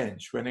Ramsey's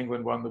bench when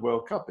England won the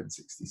World Cup in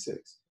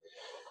 '66.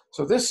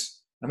 So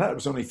and that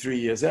was only 3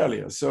 years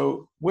earlier.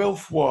 So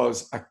Wilf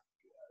was,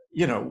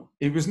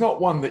 he was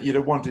not one that you'd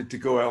have wanted to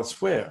go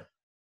elsewhere.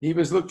 He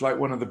looked like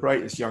one of the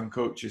brightest young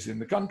coaches in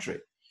the country.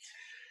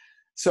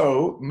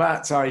 So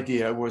Matt's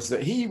idea was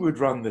that he would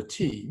run the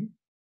team,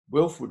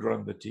 Wilf would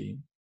run the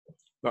team,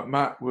 but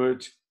Matt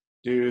would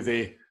do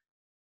the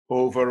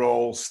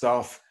overall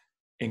stuff,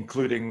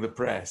 including the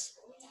press.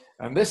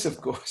 And this, of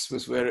course,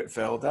 was where it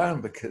fell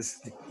down, because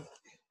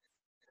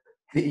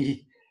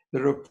the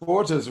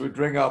reporters would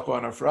ring up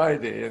on a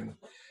Friday and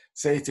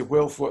say to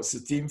Wilf, "What's the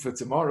team for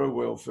tomorrow,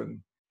 Wilf?"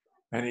 And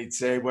he'd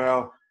say,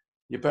 "Well,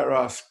 you better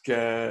ask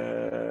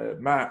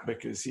Matt,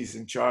 because he's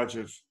in charge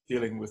of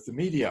dealing with the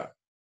media."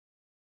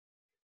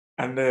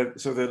 And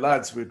so the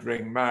lads would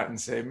ring Matt and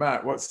say,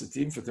 "Matt, what's the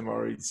team for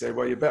tomorrow?" He'd say,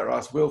 "Well, you better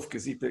ask Wilf,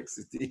 because he picks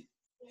the team."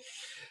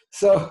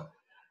 So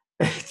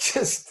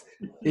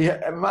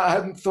Matt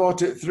hadn't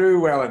thought it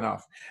through well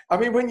enough. I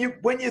mean, when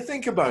you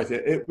think about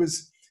it, it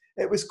was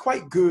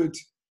quite good.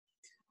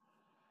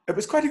 It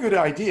was quite a good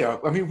idea.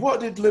 I mean,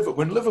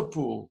 when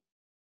Liverpool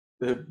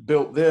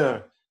built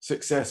their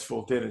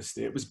successful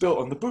dynasty, it was built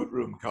on the boot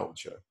room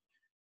culture,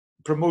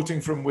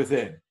 promoting from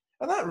within.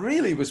 And that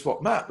really was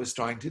what Matt was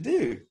trying to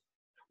do.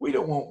 We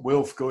don't want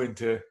Wilf going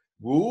to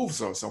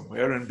Wolves or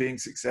somewhere and being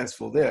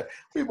successful there.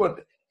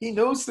 He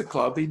knows the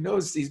club. He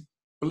knows he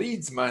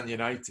bleeds Man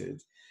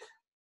United.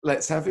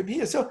 Let's have him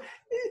here. So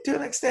to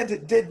an extent,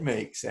 it did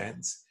make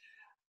sense.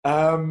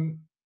 But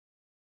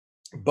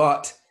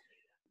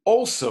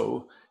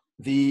also,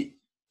 the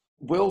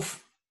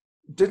Wilf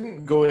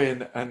didn't go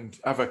in and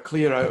have a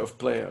clear out of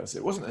players.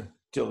 It wasn't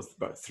until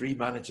about 3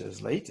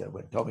 managers later,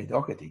 when Tommy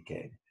Docherty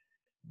came,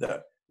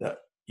 that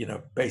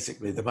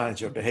basically the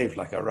manager behaved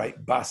like a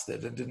right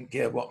bastard and didn't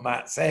care what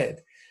Matt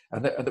said.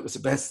 And it was the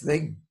best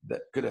thing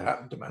that could have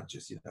happened to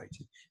Manchester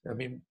United. I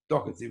mean,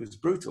 Docherty was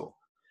brutal.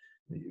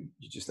 You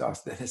just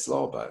asked Dennis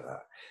Law about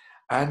that.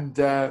 And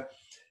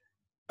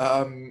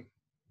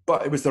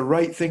but it was the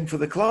right thing for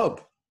the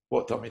club,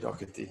 what Tommy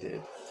Docherty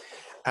did.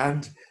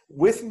 And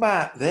with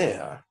Matt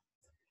there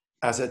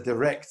as a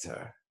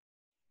director,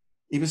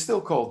 he was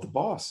still called the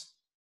boss.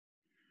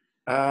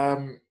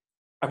 2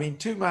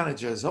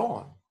 managers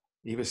on,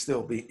 he was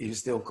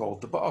still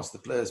called the boss. The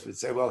players would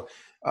say, well,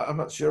 I'm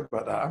not sure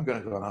about that. I'm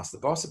going to go and ask the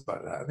boss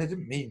about that. And they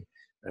didn't mean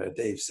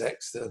Dave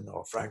Sexton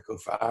or Frank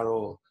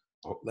O'Farrell,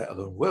 or let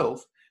alone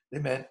Wilf. They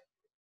meant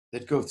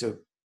they'd go to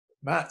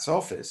Matt's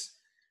office,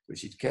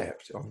 which he'd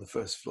kept on the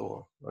first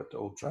floor at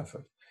Old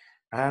Trafford,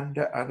 and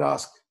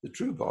ask the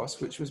true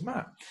boss, which was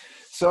Matt.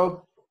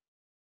 So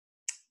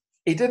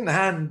he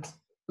didn't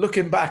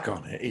looking back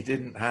on it, he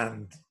didn't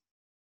handle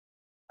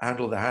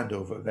the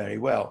handover very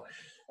well.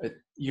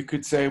 You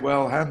could say,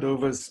 well,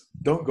 handovers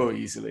don't go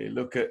easily.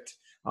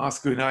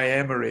 Ask Unai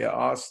Emery at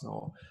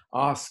Arsenal,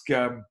 ask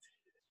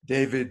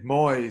David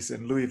Moyes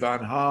and Louis van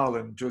Gaal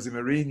and Jose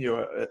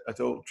Mourinho at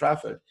Old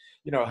Trafford.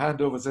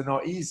 Handovers are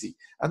not easy.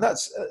 And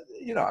that's,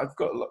 I've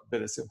got a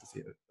bit of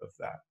sympathy of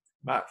that.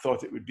 Matt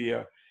thought it would be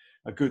a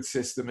good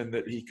system in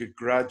that he could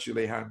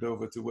gradually hand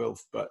over to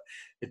Wilf, but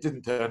it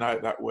didn't turn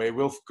out that way.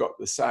 Wilf got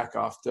the sack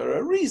after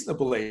a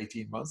reasonable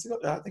 18 months. He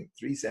got, I think,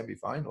 3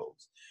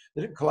 semi-finals.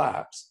 They didn't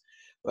collapse,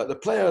 but the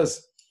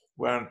players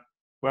weren't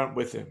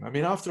with him. I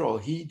mean, after all,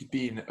 he'd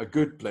been a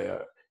good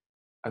player,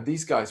 and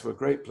these guys were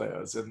great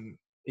players, and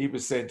he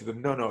was saying to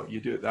them, no, you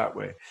do it that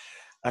way.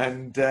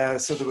 And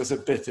so there was a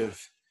bit of,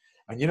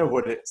 and you know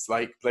what it's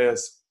like, when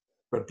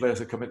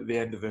players are coming to the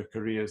end of their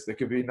careers, they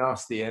can be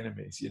nasty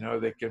enemies,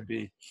 they can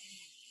be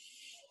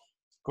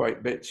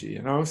quite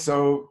bitchy,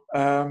 So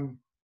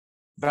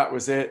that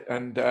was it.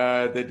 And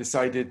they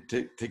decided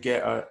to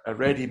get a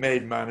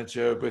ready-made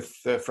manager with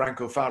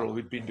Frank O'Farrell,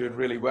 who'd been doing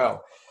really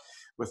well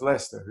with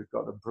Leicester, who'd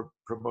got them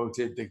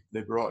promoted.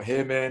 They brought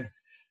him in.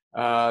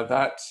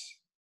 That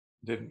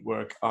didn't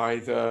work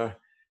either,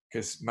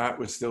 because Matt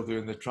was still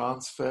doing the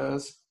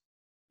transfers,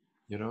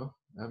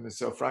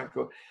 so Frank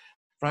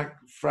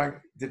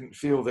didn't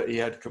feel that he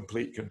had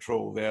complete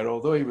control there,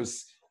 although he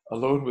was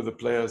alone with the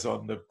players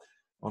on the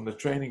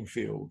training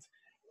field.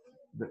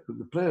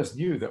 The players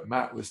knew that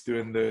Matt was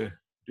doing the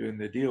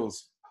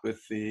deals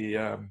with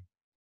the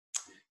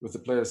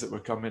players that were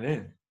coming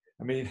in.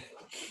 I mean,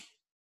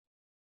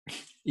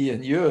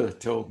 Ian Ure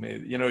told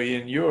me,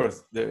 Ian Ure,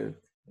 the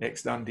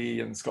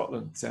ex-Dundee and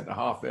Scotland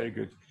centre-half, very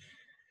good,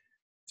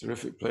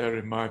 terrific player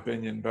in my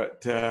opinion,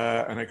 but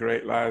and a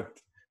great lad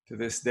to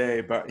this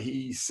day. But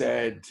he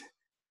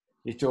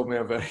told me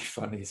a very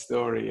funny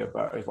story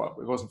about, well,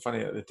 it wasn't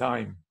funny at the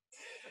time,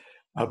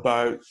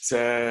 about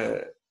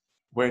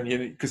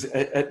because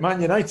at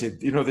Man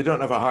United, they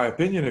don't have a high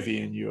opinion of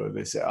Ian Ure.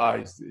 They say,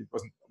 it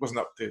wasn't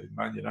up to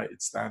Man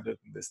United standard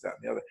and this, that,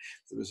 and the other.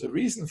 There was a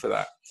reason for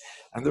that.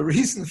 And the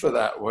reason for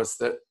that was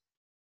that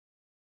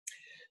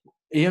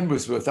Ian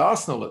was with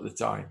Arsenal at the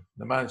time.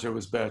 The manager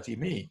was Bertie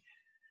Mee.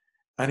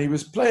 And he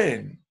was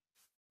playing.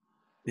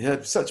 He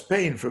had such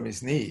pain from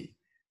his knee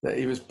that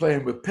he was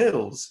playing with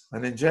pills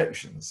and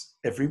injections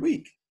every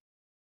week.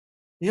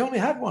 He only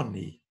had one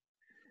knee.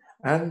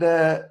 And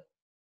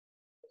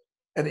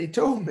he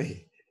told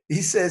me,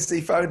 he says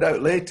he found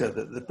out later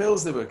that the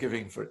pills they were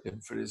giving for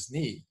him for his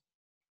knee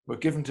were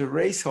given to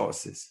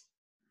racehorses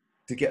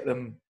to get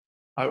them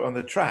out on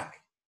the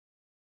track.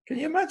 Can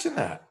you imagine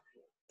that?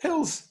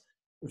 Pills,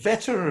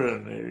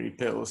 veterinary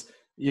pills,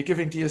 you're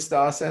giving to your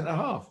star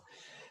centre-half.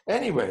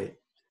 Anyway,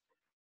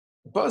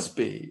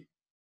 Busby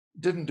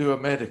didn't do a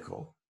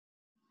medical.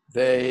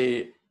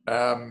 He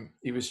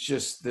was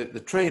just,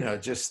 the trainer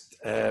just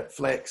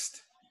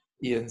flexed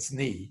Ian's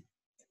knee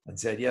and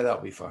said, yeah,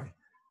 that'll be fine.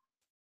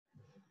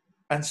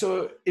 And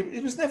so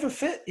it was never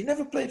fit. He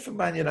never played for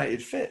Man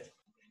United fit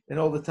in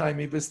all the time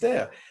he was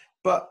there.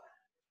 But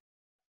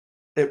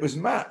it was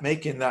Matt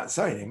making that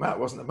signing. Matt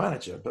wasn't the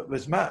manager, but it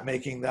was Matt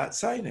making that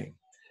signing.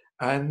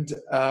 And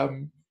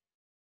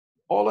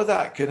all of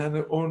that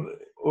can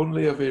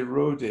only have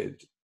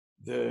eroded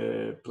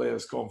the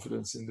players'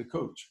 confidence in the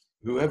coach,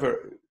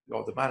 whoever,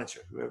 or the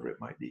manager, whoever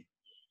it might be.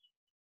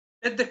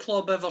 Did the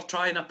club ever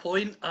try and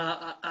appoint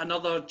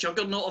another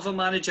juggernaut of a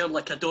manager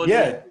like a Don?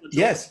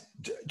 Yes,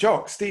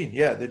 Jock Stein,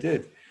 yeah, they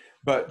did.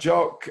 But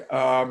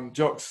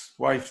Jock's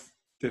wife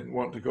didn't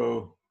want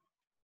to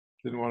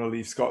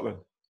leave Scotland.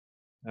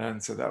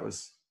 And so that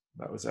was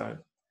out.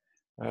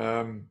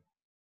 When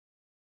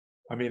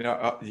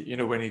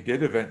he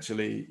did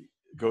eventually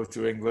go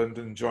to England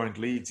and joined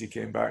Leeds. He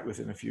came back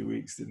within a few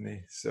weeks, didn't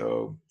he?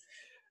 So,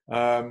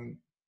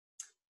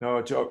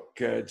 no, Jock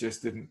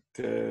just didn't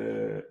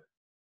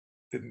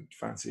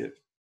fancy it.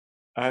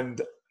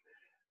 And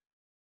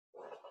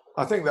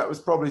I think that was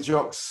probably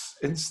Jock's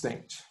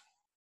instinct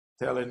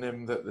telling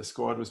him that the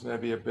squad was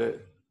maybe a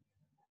bit...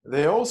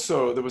 there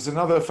was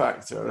another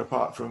factor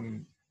apart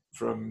from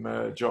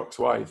Jock's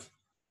wife,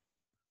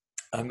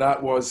 and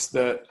that was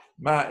that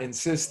Matt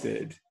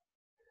insisted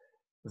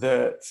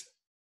that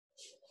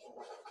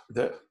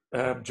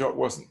Jock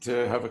wasn't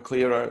to have a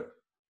clear out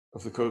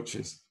of the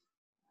coaches,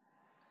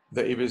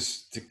 that he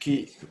was to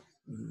keep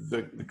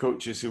the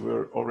coaches who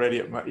were already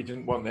at Matt. He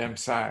didn't want them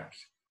sacked.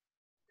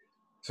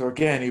 So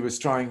again, he was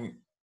trying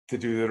to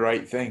do the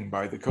right thing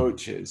by the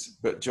coaches,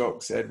 but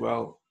Jock said,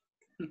 well,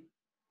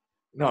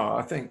 no,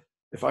 I think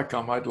if I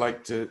come, I'd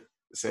like to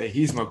say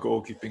he's my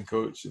goalkeeping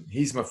coach and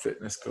he's my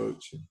fitness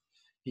coach and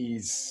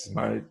he's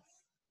my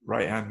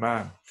right-hand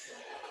man.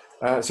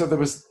 So there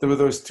were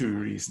those two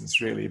reasons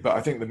really, but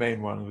I think the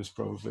main one was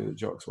probably that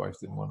Jock's wife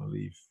didn't want to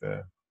leave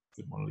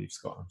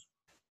Scotland.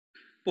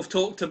 We've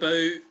talked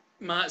about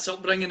Matt's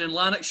upbringing in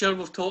Lanarkshire.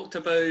 We've talked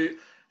about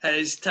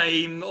his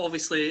time,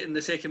 obviously, in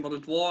the Second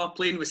World War,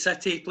 playing with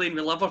City, playing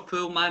with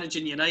Liverpool,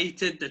 managing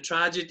United, the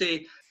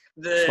tragedy.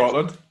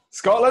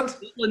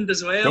 Scotland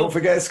as well. Don't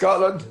forget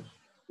Scotland.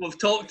 We've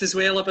talked as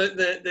well about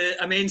the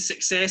immense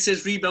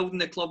successes, rebuilding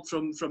the club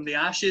from the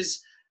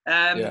ashes.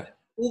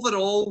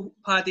 Overall,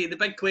 Paddy, the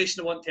big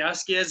question I want to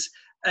ask you is,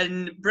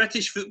 in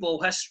British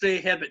football history,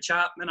 Herbert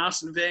Chapman,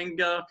 Arsene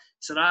Wenger,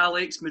 Sir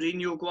Alex,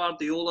 Mourinho,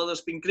 Guardiola,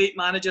 there's been great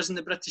managers in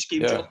the British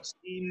game. John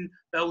Stein,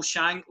 Bill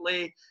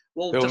Shankly,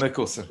 Walter, Bill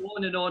Nicholson.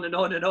 On and on and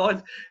on and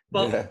on.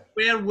 But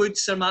where would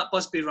Sir Matt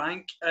Busby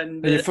rank?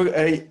 And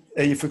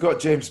you forgot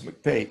James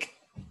McPake.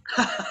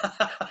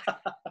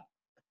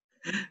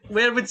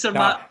 Where would Sir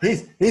Matt...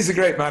 He's a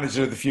great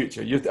manager of the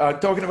future. You're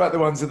talking about the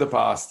ones of the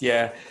past,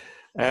 yeah.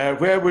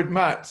 Where would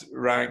Matt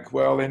rank?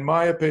 Well, in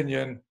my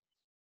opinion,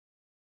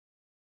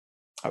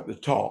 at the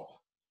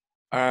top.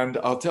 And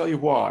I'll tell you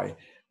why.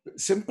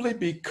 Simply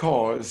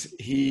because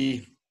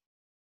he...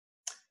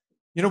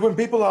 You know, when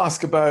people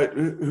ask about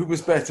who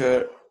was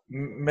better,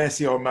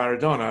 Messi or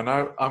Maradona, and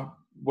I'm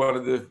one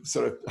of the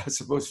sort of, I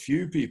suppose,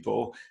 few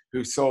people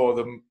who saw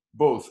them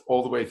both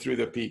all the way through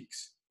the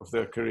peaks of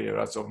their career.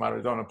 I saw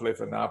Maradona play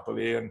for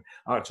Napoli and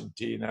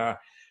Argentina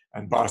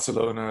and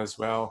Barcelona as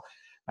well.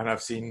 And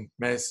I've seen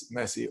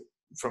Messi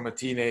from a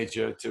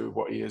teenager to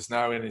what he is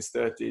now in his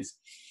 30s.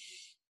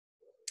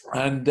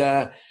 And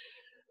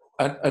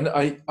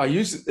I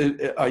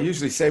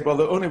usually say, well,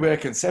 the only way I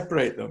can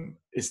separate them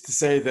is to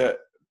say that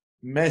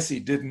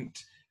Messi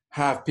didn't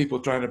have people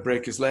trying to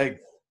break his leg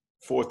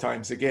 4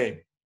 times a game,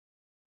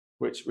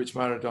 which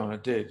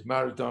Maradona did.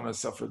 Maradona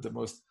suffered the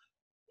most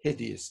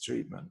hideous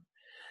treatment.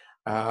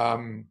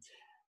 And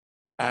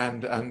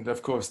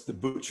of course, the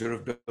butcher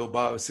of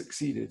Bilbao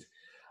succeeded.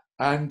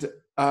 And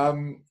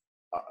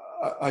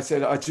I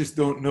said, I just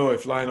don't know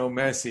if Lionel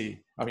Messi,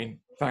 I mean,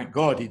 thank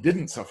God he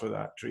didn't suffer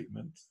that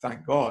treatment,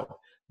 thank God.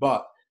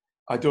 But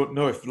I don't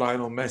know if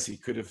Lionel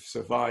Messi could have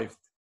survived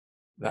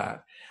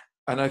that.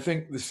 And I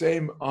think the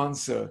same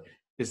answer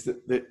is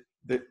that the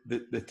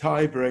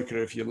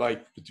tiebreaker, if you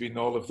like, between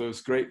all of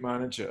those great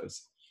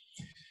managers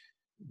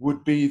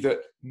would be that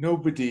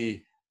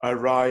nobody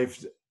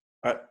arrived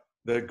at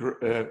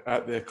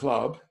their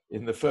club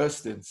in the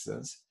first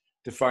instance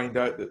to find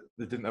out that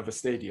they didn't have a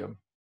stadium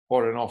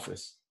or an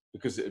office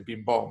because it had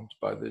been bombed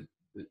by the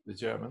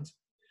Germans,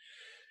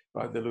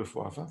 by the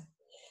Luftwaffe.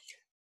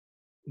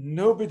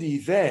 Nobody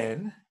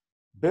then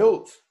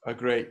built a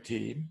great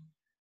team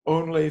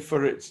only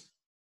for it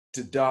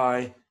to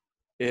die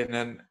in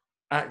an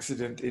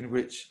accident in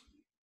which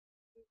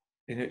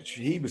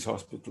he was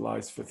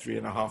hospitalized for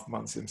 3.5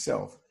 months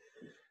himself.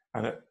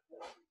 And at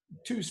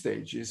 2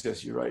 stages,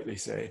 as you rightly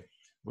say,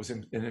 was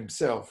in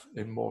himself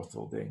in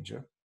mortal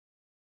danger.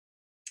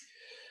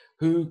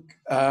 Who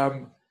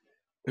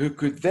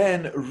could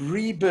then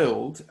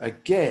rebuild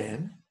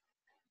again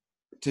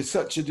to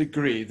such a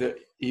degree that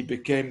he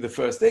became the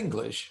first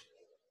English.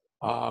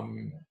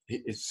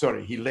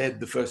 He led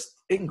the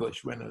first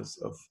English winners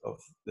of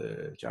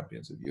the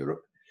Champions of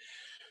Europe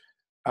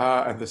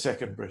and the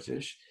second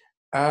British.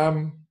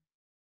 I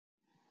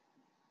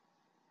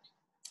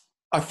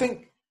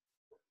think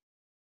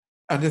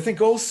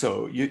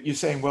also you're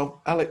saying,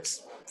 well,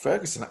 Alex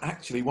Ferguson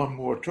actually won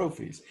more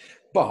trophies,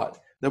 but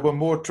there were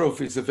more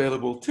trophies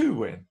available to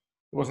win.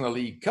 There wasn't a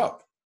League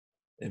Cup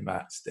in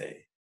Matt's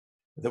day.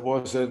 There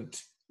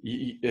wasn't,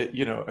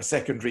 a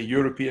secondary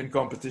European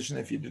competition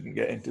if you didn't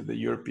get into the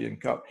European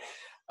Cup.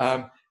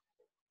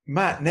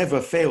 Matt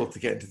never failed to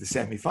get into the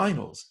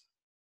semi-finals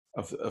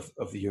of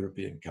the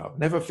European Cup.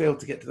 Never failed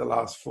to get to the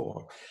last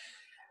 4.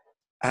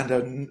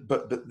 And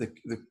but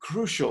the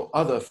crucial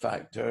other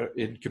factor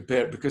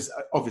because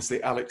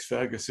obviously Alex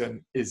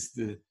Ferguson is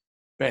the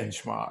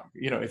benchmark.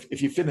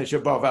 If you finish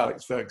above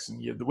Alex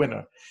Ferguson, you're the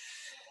winner.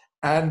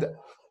 And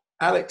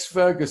Alex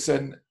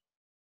Ferguson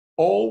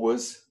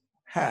always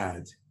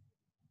had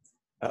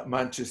at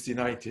Manchester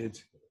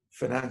United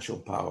financial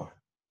power.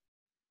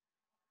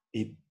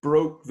 He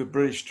broke the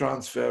British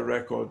transfer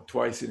record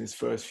twice in his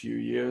first few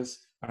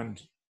years,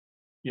 and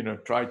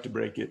tried to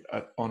break it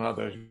on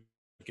other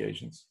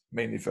occasions,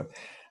 mainly for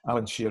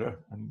Alan Shearer,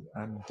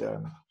 and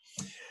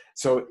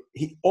so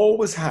he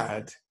always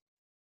had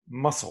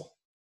muscle,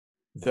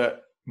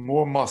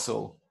 more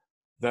muscle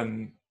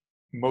than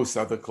most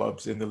other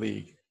clubs in the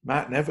league.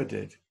 Matt never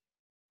did.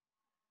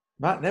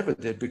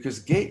 Because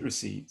gate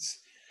receipts,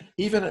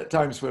 even at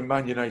times when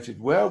Man United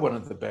were one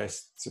of the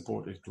best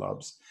supported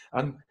clubs,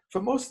 and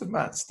for most of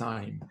Matt's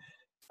time,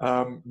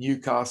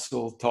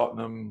 Newcastle,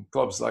 Tottenham,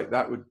 clubs like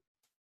that would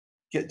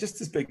get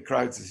just as big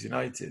crowds as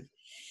United.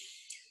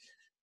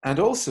 And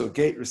also,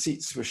 gate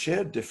receipts were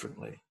shared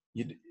differently.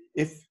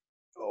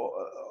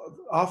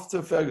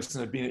 After Ferguson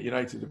had been at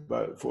United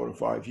about 4 or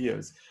 5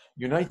 years,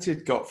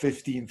 United got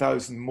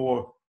 15,000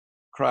 more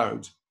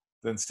crowd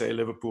than, say,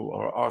 Liverpool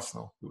or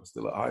Arsenal, who was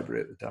still at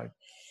Highbury at the time.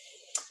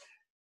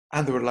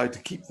 And they were allowed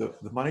to keep the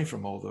money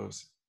from all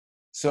those.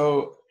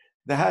 So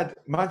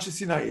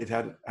Manchester United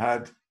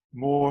had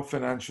more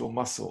financial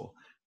muscle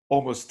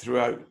almost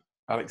throughout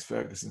Alex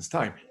Ferguson's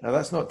time. Now,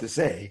 that's not to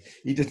say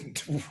he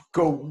didn't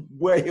go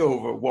way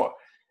over what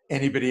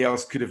anybody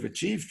else could have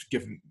achieved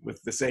given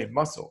with the same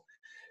muscle.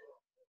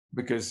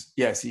 Because,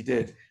 yes, he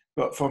did.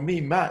 But for me,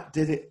 Matt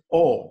did it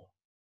all.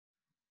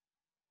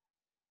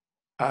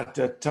 At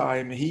that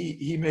time,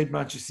 he made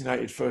Manchester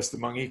United first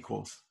among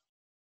equals.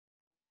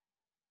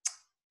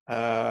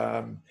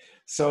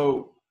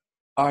 So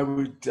I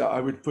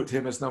would put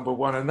him as number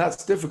one. And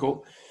that's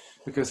difficult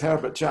because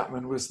Herbert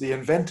Chapman was the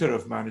inventor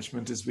of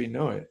management as we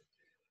know it.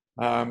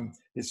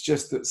 It's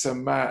just that Sir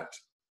Matt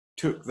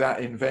took that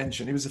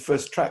invention. He was the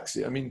first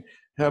tracksuit. I mean,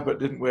 Herbert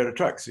didn't wear a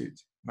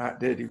tracksuit. Matt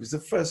did. He was the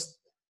first.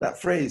 That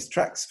phrase,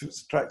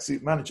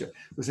 tracksuit manager,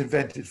 was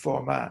invented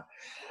for Matt.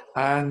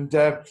 And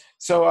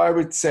so I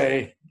would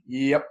say,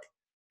 yep,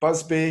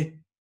 Busby,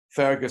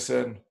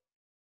 Ferguson,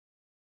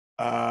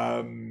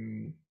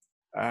 and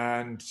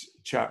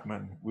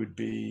Chapman would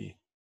be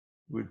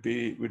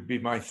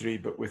my three,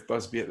 but with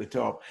Busby at the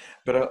top.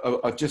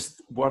 But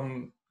just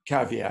one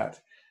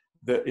caveat,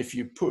 that if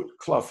you put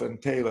Clough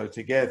and Taylor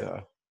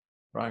together,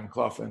 Brian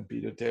Clough and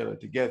Peter Taylor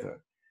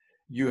together,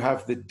 you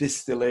have the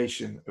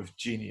distillation of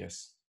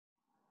genius,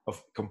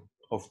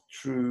 of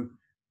true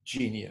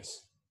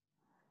genius.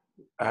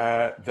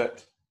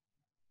 That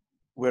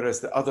whereas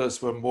the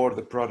others were more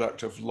the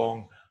product of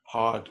long,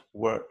 hard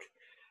work,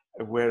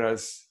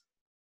 whereas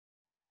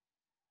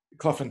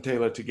Clough and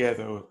Taylor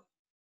together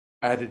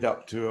added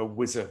up to a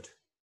wizard,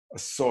 a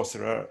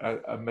sorcerer,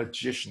 a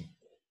magician,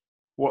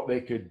 what they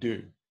could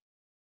do.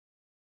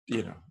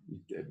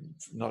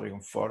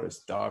 Nottingham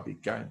Forest, Derby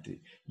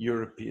County,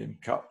 European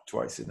Cup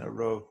twice in a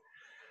row.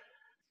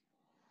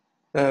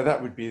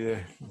 That would be the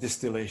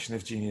distillation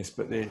of genius,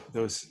 but the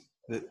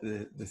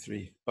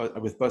three,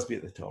 with Busby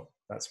at the top.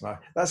 That's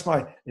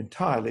my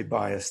entirely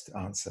biased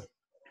answer.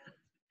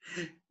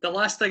 The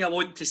last thing I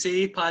want to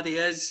say, Paddy,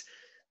 is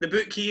the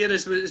book here,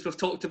 as we've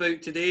talked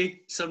about today,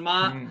 Sir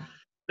Matt,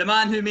 the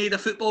man who made a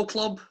football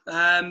club.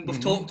 We've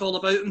talked all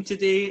about him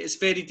today. It's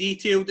very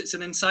detailed. It's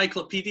an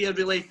encyclopedia,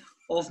 really,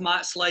 of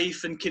Matt's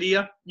life and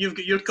career. You've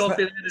got your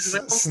copy there as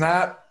well.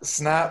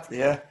 Snap,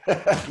 yeah.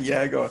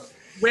 Yeah, go on.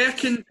 Where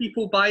can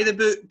people buy the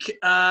book?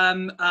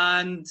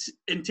 And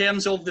in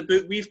terms of the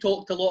book, we've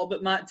talked a lot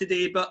about Matt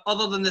today, but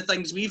other than the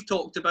things we've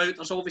talked about,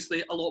 there's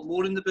obviously a lot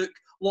more in the book.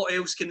 What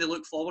else can they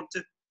look forward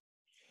to?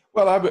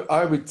 Well,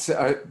 I would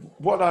say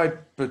what I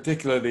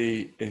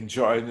particularly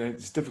enjoy, and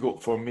it's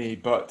difficult for me,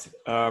 but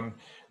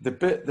the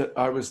bit that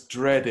I was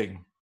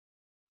dreading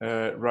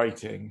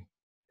writing,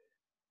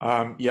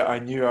 I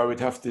knew I would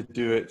have to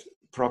do it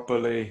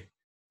properly,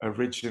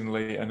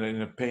 originally, and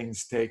in a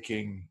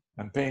painstaking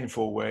and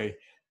painful way,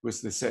 was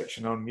the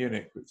section on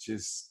Munich, which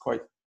is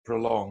quite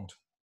prolonged.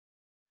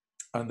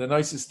 And the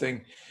nicest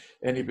thing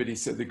anybody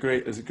said,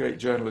 there's a great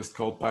journalist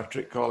called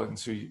Patrick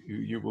Collins, who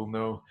you will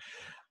know.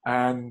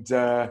 And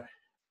the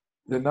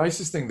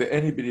nicest thing that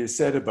anybody has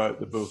said about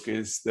the book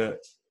is that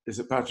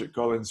Patrick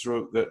Collins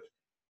wrote that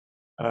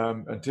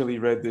until he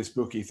read this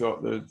book, he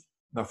thought there's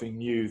nothing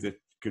new that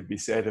could be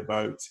said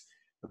about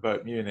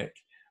Munich.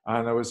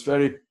 And I was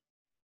very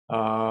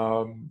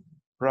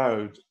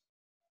proud,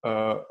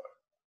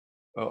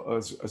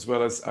 as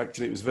well as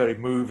actually it was very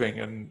moving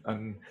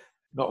and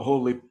not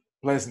wholly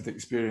pleasant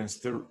experience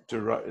to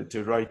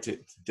write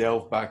it, to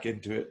delve back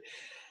into it.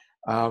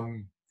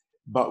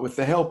 But with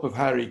the help of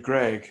Harry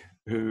Gregg,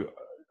 who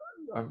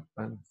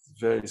I'm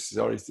very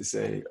sorry to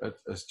say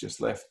has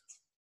just left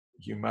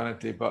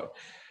humanity, but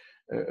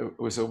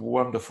was a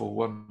wonderful,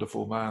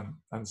 wonderful man,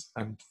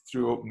 and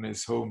threw open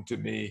his home to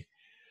me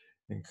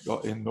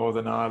in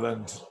Northern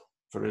Ireland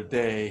for a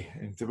day,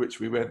 into which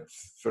we went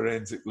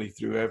forensically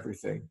through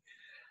everything.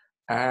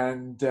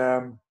 And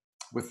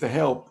with the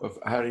help of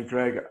Harry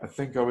Gregg, I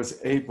think I was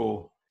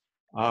able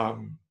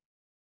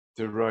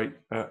to write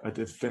a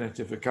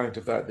definitive account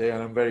of that day,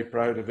 and I'm very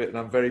proud of it. And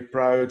I'm very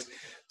proud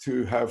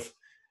to have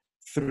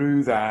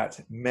through that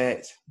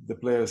met the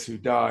players who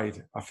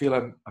died. I feel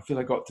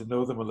I got to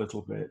know them a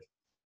little bit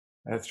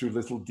through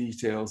little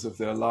details of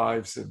their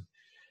lives and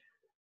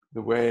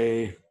the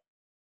way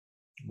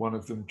one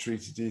of them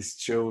treated his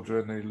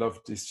children. He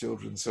loved his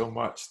children so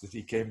much that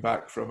he came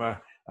back from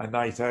a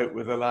night out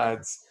with the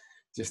lads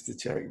just to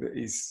check that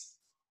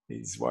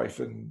his wife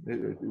and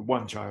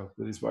one child,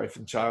 that his wife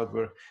and child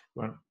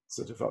weren't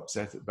sort of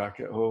upset back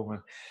at home,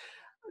 and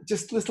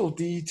just little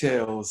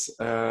details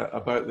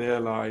about their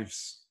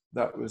lives.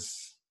 That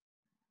was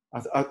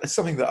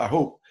something that I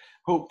hope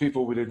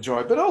people would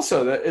enjoy. But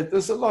also,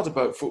 there's a lot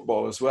about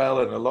football as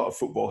well, and a lot of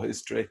football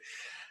history.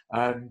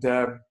 And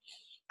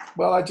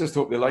well, I just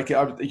hope they like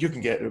it. You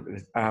can get it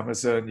at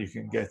Amazon. You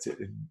can get it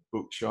in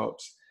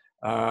bookshops.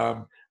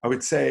 I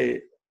would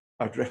say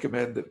I'd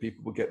recommend that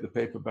people will get the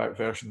paperback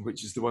version,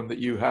 which is the one that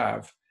you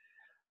have.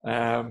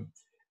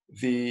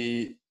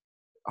 The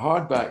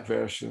hardback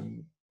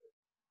version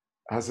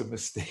has a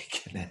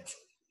mistake in it.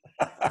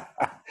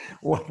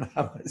 One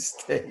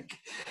mistake,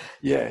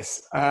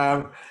 yes.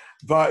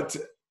 But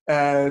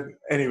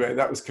anyway,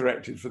 that was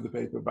corrected for the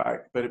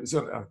paperback. But it was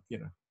on,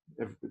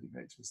 everybody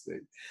makes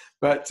mistakes.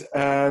 But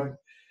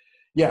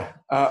yeah,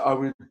 I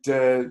would.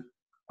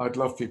 I'd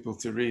love people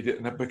to read it,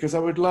 and because I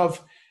would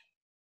love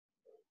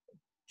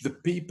the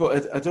people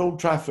at Old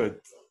Trafford.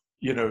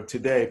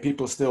 Today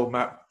people still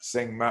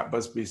sing Matt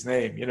Busby's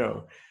name.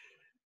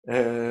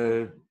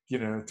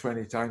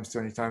 20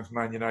 times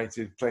Man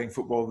United, playing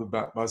football the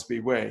Matt Busby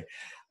way.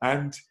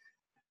 And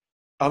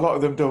a lot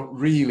of them don't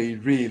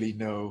really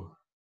know,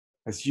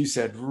 as you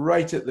said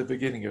right at the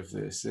beginning of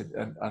this, and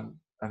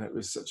it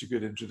was such a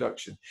good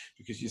introduction,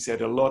 because you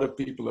said a lot of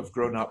people have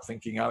grown up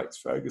thinking Alex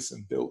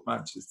Ferguson built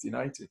Manchester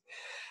United,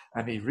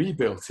 and he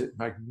rebuilt it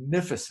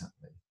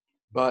magnificently.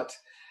 But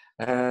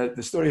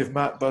the story of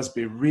Matt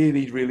Busby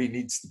really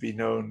needs to be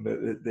known.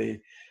 That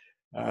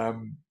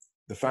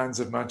the fans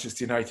of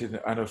Manchester United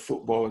and of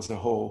football as a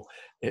whole,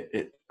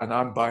 and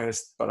I'm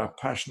biased, but I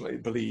passionately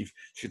believe,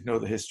 should know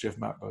the history of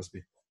Matt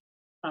Busby.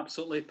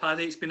 Absolutely,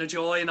 Paddy. It's been a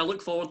joy, and I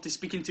look forward to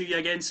speaking to you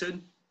again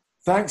soon.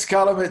 Thanks,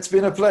 Callum. It's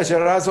been a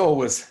pleasure, as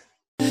always.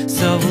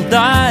 So we'll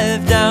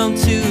dive down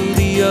to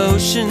the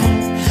ocean,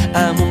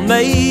 and we'll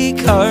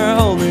make our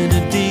home in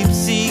a deep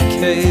sea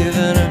cave,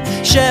 and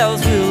our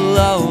shells will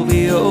all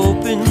be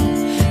open.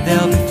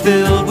 They'll be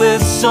filled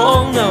with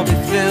song, they'll be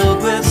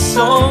filled with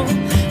song.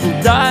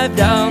 We'll dive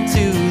down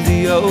to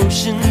the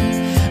ocean,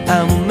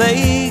 and we'll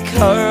make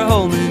our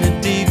home in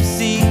a deep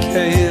sea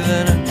cave,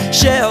 and our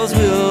shells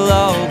will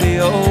all be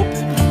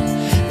open.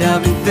 They'll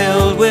be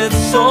filled with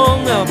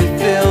song, they'll be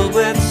filled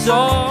with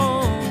song.